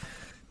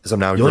 Because I'm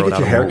now you only get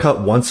your hair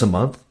cut once a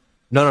month.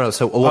 No.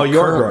 So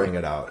you're growing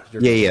it out.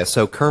 Yeah.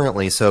 So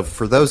currently,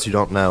 for those who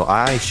don't know,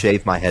 I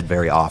shave my head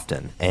very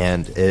often,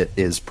 and it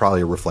is probably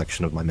a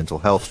reflection of my mental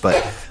health.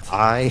 But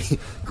I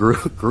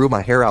grew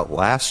my hair out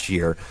last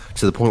year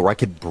to the point where I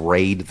could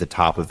braid the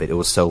top of it. It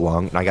was so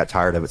long, and I got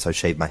tired of it, so I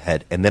shaved my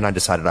head. And then I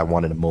decided I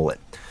wanted a mullet.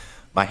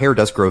 My hair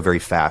does grow very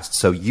fast,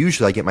 so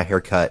usually I get my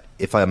hair cut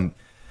if I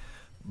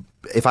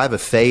have a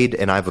fade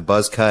and I have a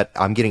buzz cut.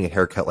 I'm getting a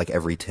haircut like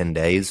every 10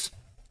 days.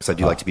 So I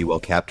do like to be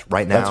well kept.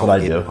 Right now, that's what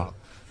I do.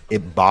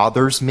 It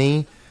bothers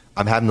me.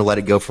 I'm having to let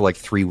it go for like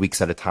 3 weeks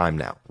at a time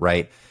now,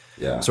 right?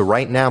 Yeah. So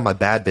right now, my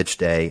bad bitch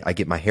day, I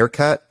get my hair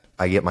cut,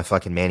 I get my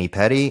fucking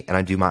mani-pedi, and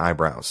I do my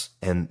eyebrows.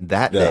 And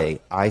that day,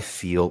 I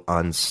feel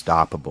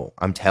unstoppable.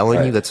 I'm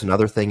telling you, that's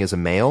another thing as a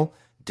male.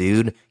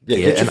 Dude, get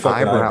your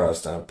fucking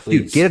eyebrows down,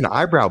 please. Dude, get an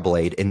eyebrow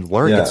blade and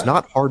learn. It's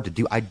not hard to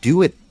do. I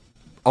do it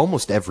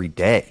almost every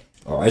day.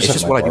 Oh, I just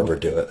have my barber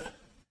do it.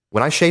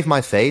 When I shave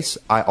my face,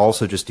 I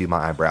also just do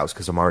my eyebrows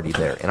because I'm already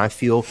there, and I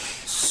feel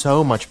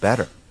so much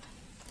better.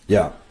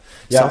 Yeah.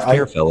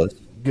 Self-care, fellas.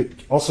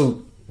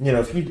 Also, you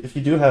know, if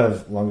you do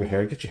have longer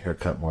hair, get your hair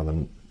cut more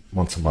than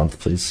once a month,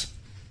 please.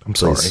 I'm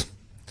sorry.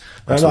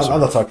 I'm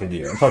not talking to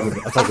you. I'm talking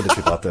to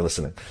people out there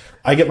listening.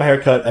 I get my hair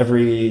cut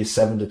every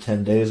 7 to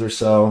 10 days or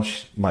so.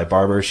 My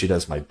barber, she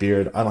does my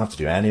beard. I don't have to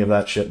do any of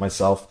that shit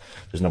myself.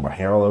 There's no more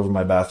hair all over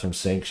my bathroom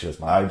sink. She does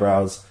my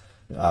eyebrows.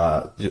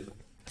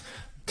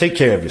 Take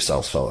care of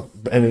yourselves, fella,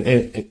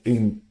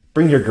 and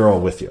bring your girl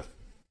with you.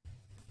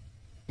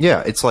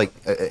 Yeah, it's like,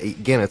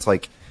 again, it's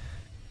like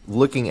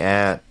looking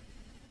at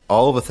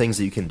all the things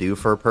that you can do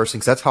for a person,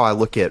 because that's how I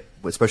look at,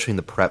 especially in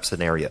the prep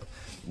scenario.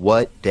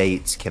 What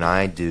dates can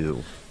I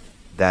do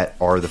that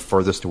are the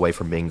furthest away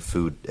from being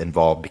food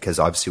involved? Because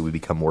obviously we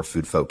become more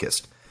food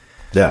focused.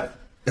 Yeah,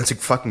 that's a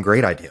fucking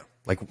great idea.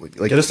 Like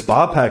get a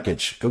spa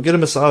package. Go get a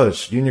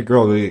massage. You and your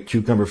girl go get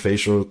cucumber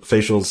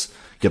facials.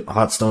 Get a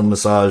hot stone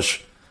massage.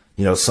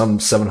 You know, some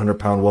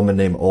 700-pound woman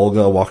named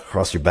Olga walk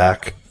across your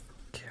back.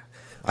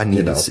 I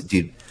need this,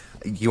 dude.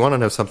 You want to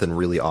know something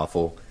really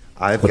awful?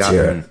 I've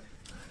gotten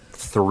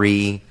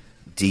 3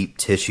 deep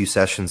tissue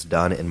sessions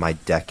done in my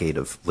decade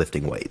of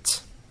lifting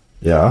weights.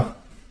 Yeah.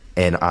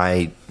 And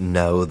I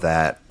know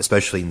that,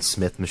 especially in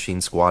Smith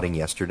machine squatting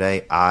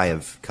yesterday, I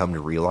have come to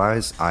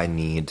realize I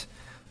need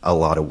a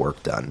lot of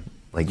work done.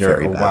 Like, you're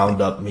very a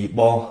wound-up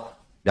meatball?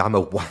 I'm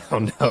a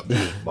wound-up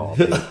meatball,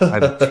 dude. I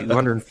have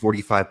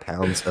 245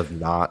 pounds of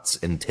knots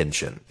in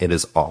tension. It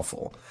is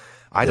awful.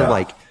 I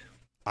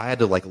had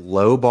to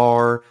low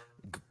bar,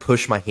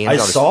 push my hands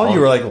out. I saw you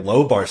were like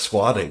low bar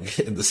squatting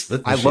in the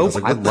Smith machine.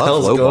 I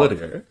love low bar.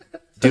 Here?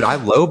 Dude, I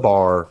low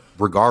bar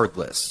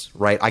regardless,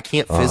 right? I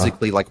can't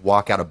physically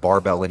walk out a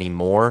barbell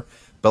anymore.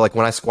 But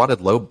when I squatted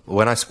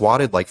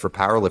like for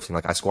powerlifting,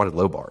 I squatted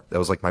low bar. That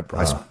was like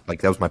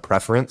that was my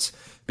preference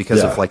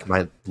because of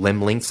my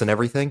limb lengths and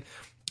everything.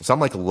 So I'm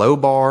low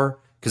bar,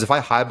 because if I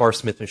high bar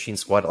Smith machine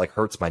squat, it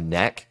hurts my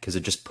neck because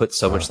it just puts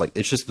so much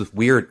it's just this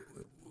weird.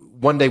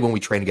 One day when we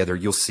train together,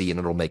 you'll see and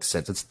it'll make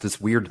sense. It's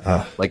this weird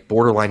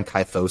borderline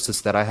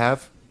kyphosis that I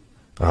have.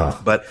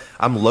 But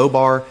I'm low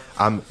bar.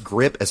 I'm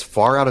grip as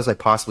far out as I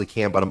possibly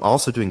can, but I'm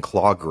also doing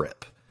claw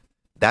grip.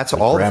 That's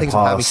all the things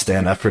I'm having.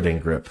 Stan Efferding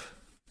grip.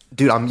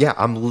 Dude,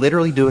 I'm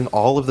literally doing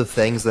all of the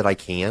things that I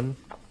can.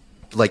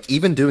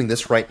 Even doing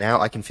this right now,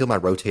 I can feel my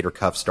rotator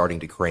cuff starting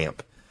to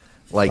cramp.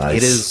 Nice.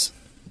 It is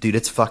Dude,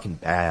 it's fucking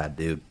bad,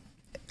 dude.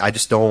 I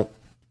just don't.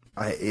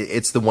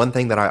 It's the one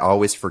thing that I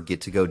always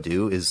forget to go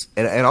do is,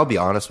 and I'll be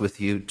honest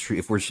with you,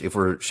 if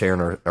we're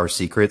sharing our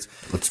secrets,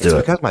 Let's do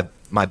it. because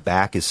my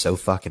back is so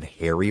fucking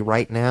hairy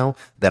right now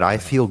that I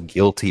feel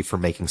guilty for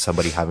making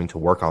somebody having to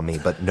work on me,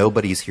 but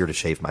nobody's here to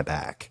shave my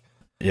back.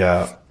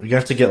 Yeah, you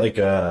have to get like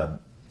a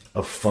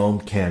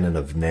foam cannon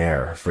of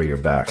Nair for your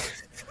back.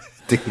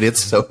 Dude,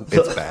 it's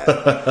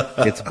bad.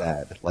 It's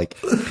bad. Like,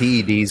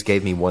 PEDs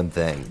gave me one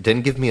thing.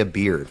 Didn't give me a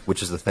beard,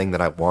 which is the thing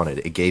that I wanted.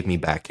 It gave me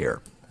back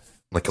hair.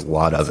 Like, a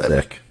lot of it.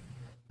 Thick.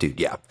 Dude,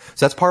 yeah.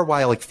 So that's part of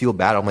why I, like, feel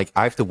bad. I'm like,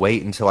 I have to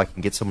wait until I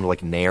can get someone to,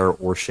 like, Nair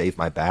or shave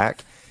my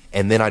back,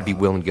 and then I'd be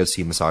willing to go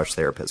see a massage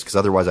therapist, because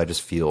otherwise I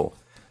just feel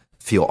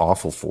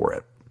awful for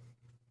it.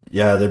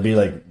 Yeah, they'd be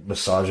like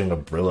massaging a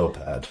Brillo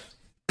pad.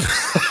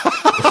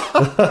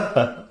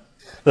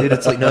 Dude,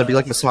 it's like, no, it'd be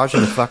like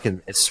massaging a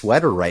fucking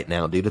sweater right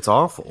now, dude. It's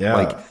awful. Yeah.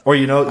 Like, or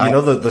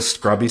the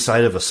scrubby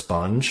side of a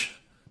sponge?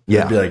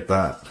 Yeah. It'd be like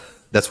that.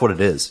 That's what it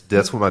is.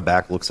 That's what my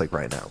back looks like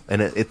right now.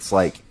 And it's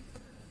like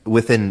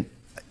within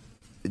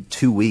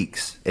 2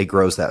 weeks, it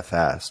grows that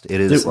fast. It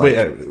is. Dude,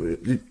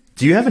 wait,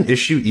 do you have an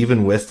issue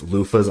even with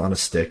loofahs on a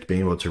stick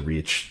being able to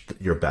reach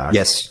your back?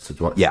 Yes.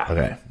 Yeah.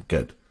 Okay.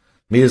 Good.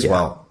 Me as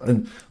well.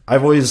 And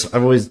I've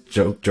always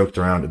joked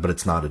around it, but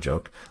it's not a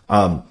joke.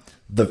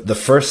 The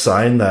first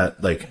sign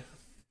that like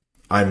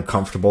I'm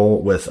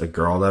comfortable with a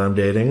girl that I'm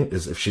dating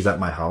is if she's at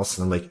my house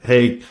and I'm like,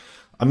 hey,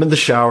 I'm in the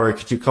shower.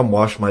 Could you come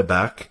wash my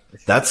back?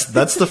 That's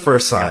the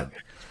first sign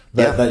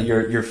that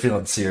you're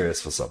feeling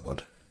serious with someone.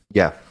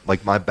 Yeah,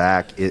 like my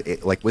back,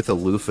 like with a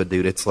loofah,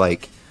 dude. It's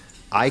like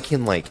I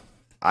can like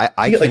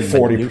I get can like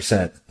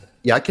 40%.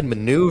 Yeah, I can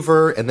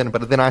maneuver,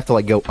 but then I have to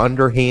like go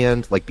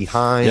underhand, like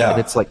behind, and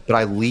it's like, but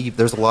I leave.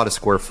 There's a lot of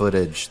square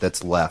footage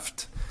that's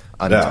left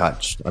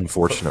untouched,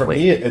 unfortunately. For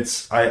me,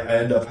 it's I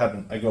end up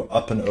I go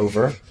up and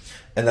over,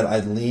 and then I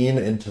lean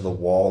into the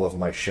wall of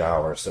my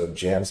shower, so it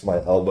jams my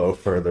elbow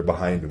further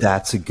behind me.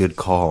 That's a good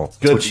call.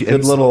 Good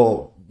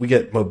little. We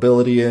get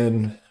mobility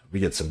in. We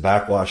get some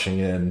backwashing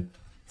in.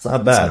 It's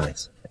not bad.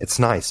 It's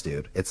nice,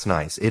 dude. It's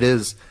nice. It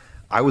is.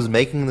 I was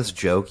making this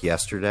joke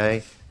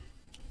yesterday.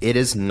 It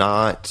is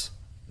not.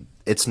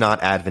 It's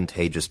not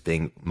advantageous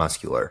being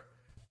muscular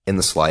in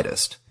the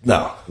slightest.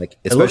 No, like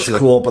it looks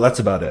cool, but that's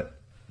about it,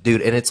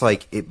 dude. And it's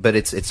like, but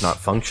it's not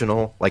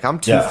functional. Like I'm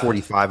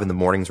 245 in the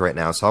mornings right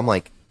now, so I'm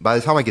like, by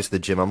the time I get to the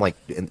gym, I'm like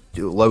in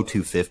low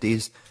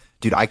 250s,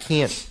 dude. I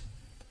can't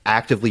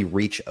actively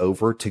reach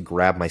over to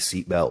grab my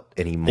seatbelt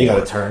anymore. You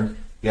gotta turn.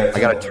 I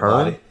gotta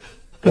turn.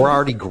 Or I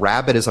already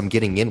grab it as I'm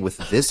getting in with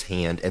this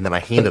hand, and then I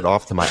hand it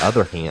off to my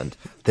other hand,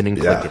 then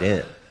click it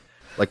in.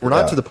 Like, we're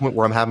not to the point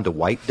where I'm having to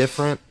wipe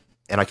different,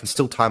 and I can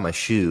still tie my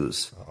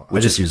shoes.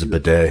 I just use a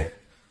bidet.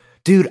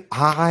 Dude,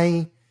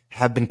 I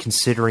have been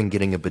considering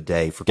getting a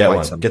bidet for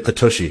quite some time. Get the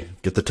Tushy.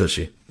 Get the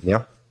Tushy.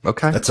 Yeah,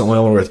 okay. That's the only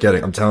one worth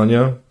getting. I'm telling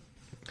you,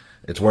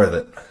 it's worth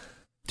it.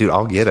 Dude,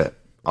 I'll get it.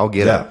 I'll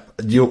get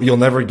it. You'll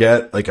never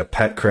get, like, a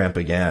pet cramp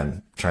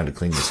again trying to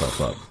clean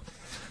yourself up.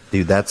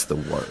 Dude, that's the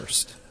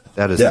worst.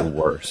 That is the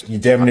worst. You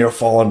damn near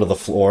fall onto the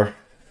floor.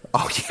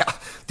 Oh, yeah.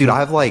 Dude,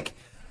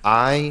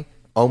 I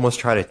almost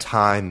try to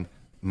time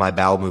my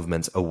bowel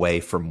movements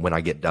away from when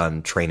I get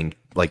done training,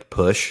 like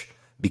push,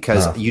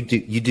 because you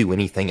do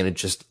anything and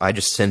I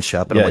just cinch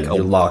up and I'm like,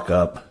 you lock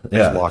up.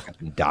 Just lock up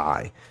and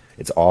die.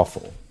 It's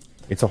awful.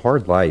 It's a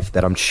hard life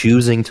that I'm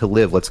choosing to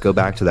live. Let's go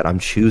back to that. I'm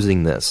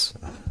choosing this.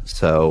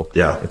 So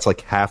it's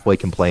like halfway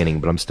complaining,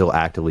 but I'm still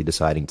actively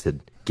deciding to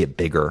get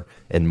bigger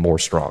and more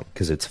strong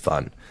because it's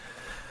fun.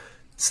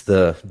 It's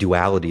the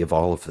duality of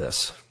all of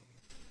this.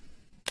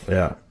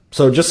 Yeah.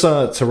 So just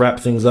to wrap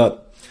things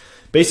up,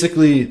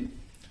 basically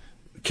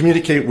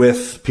communicate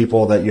with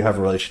people that you have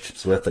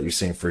relationships with that you're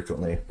seeing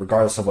frequently,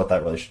 regardless of what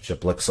that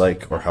relationship looks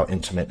like or how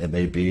intimate it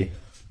may be.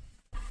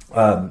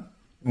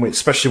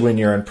 Especially when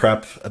you're in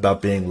prep about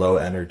being low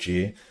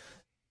energy,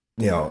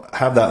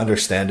 have that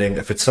understanding.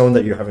 If it's someone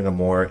that you're having a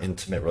more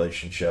intimate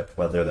relationship,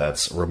 whether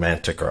that's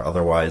romantic or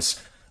otherwise,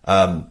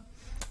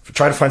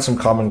 try to find some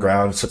common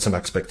ground, set some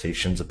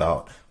expectations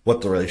about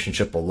what the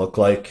relationship will look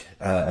like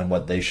and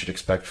what they should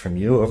expect from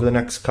you over the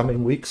next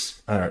coming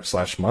weeks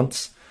 /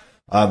 months,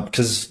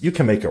 because you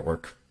can make it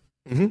work.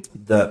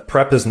 Mm-hmm. The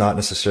prep is not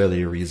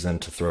necessarily a reason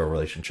to throw a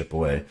relationship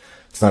away.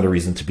 It's not a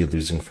reason to be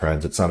losing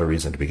friends. It's not a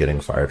reason to be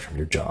getting fired from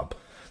your job.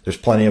 There's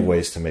plenty of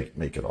ways to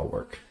make it all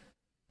work.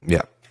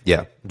 Yeah.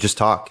 Yeah. Just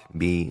talk.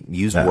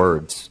 Use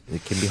words.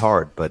 It can be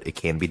hard, but it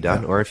can be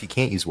done. Or if you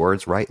can't use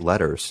words, write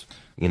letters.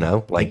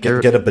 Like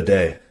get a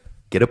bidet.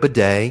 Get a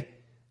bidet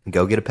and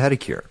go get a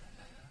pedicure.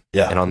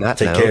 Yeah. And on that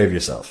take care of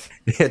yourself.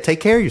 Yeah, take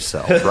care of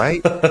yourself,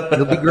 right?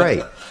 It'll be great.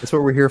 That's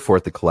what we're here for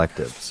at the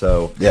Collective.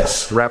 So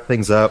to wrap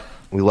things up,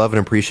 we love and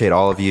appreciate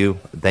all of you.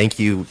 Thank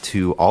you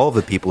to all of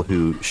the people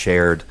who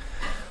shared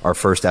our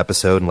first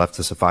episode and left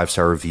us a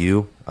 5-star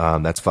review.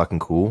 That's fucking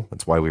cool.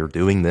 That's why we were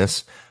doing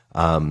this.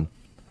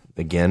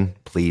 Again,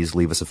 please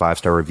leave us a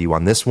 5-star review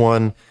on this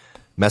one.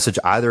 Message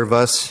either of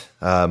us.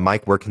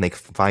 Mike, where can they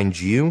find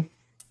you?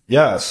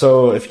 Yeah,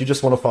 so if you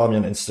just want to follow me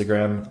on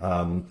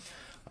Instagram,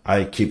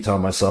 I keep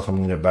telling myself I'm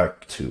going to get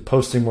back to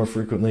posting more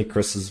frequently.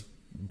 Chris is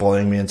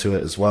bullying me into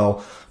it as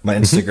well. My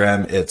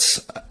Instagram,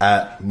 it's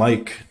at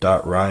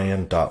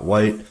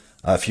mike.ryan.white.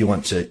 If you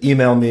want to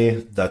email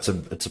me, it's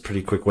a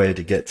pretty quick way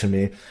to get to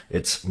me.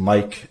 It's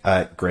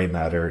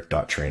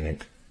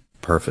mike@graymatter.training.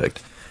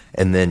 Perfect.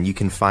 And then you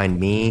can find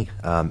me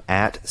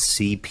at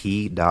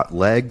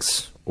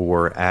cp.legs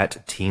or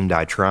at Team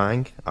Die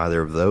Trying,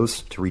 either of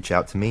those, to reach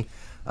out to me.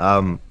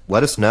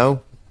 Let us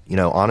know,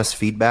 honest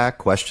feedback,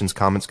 questions,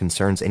 comments,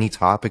 concerns, any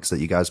topics that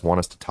you guys want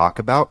us to talk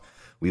about.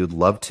 We would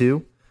love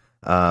to.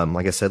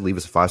 Like I said, leave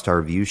us a 5-star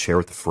review, share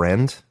with a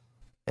friend.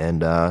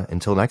 And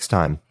until next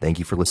time, thank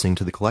you for listening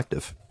to The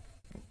Collective.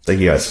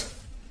 Thank you, guys.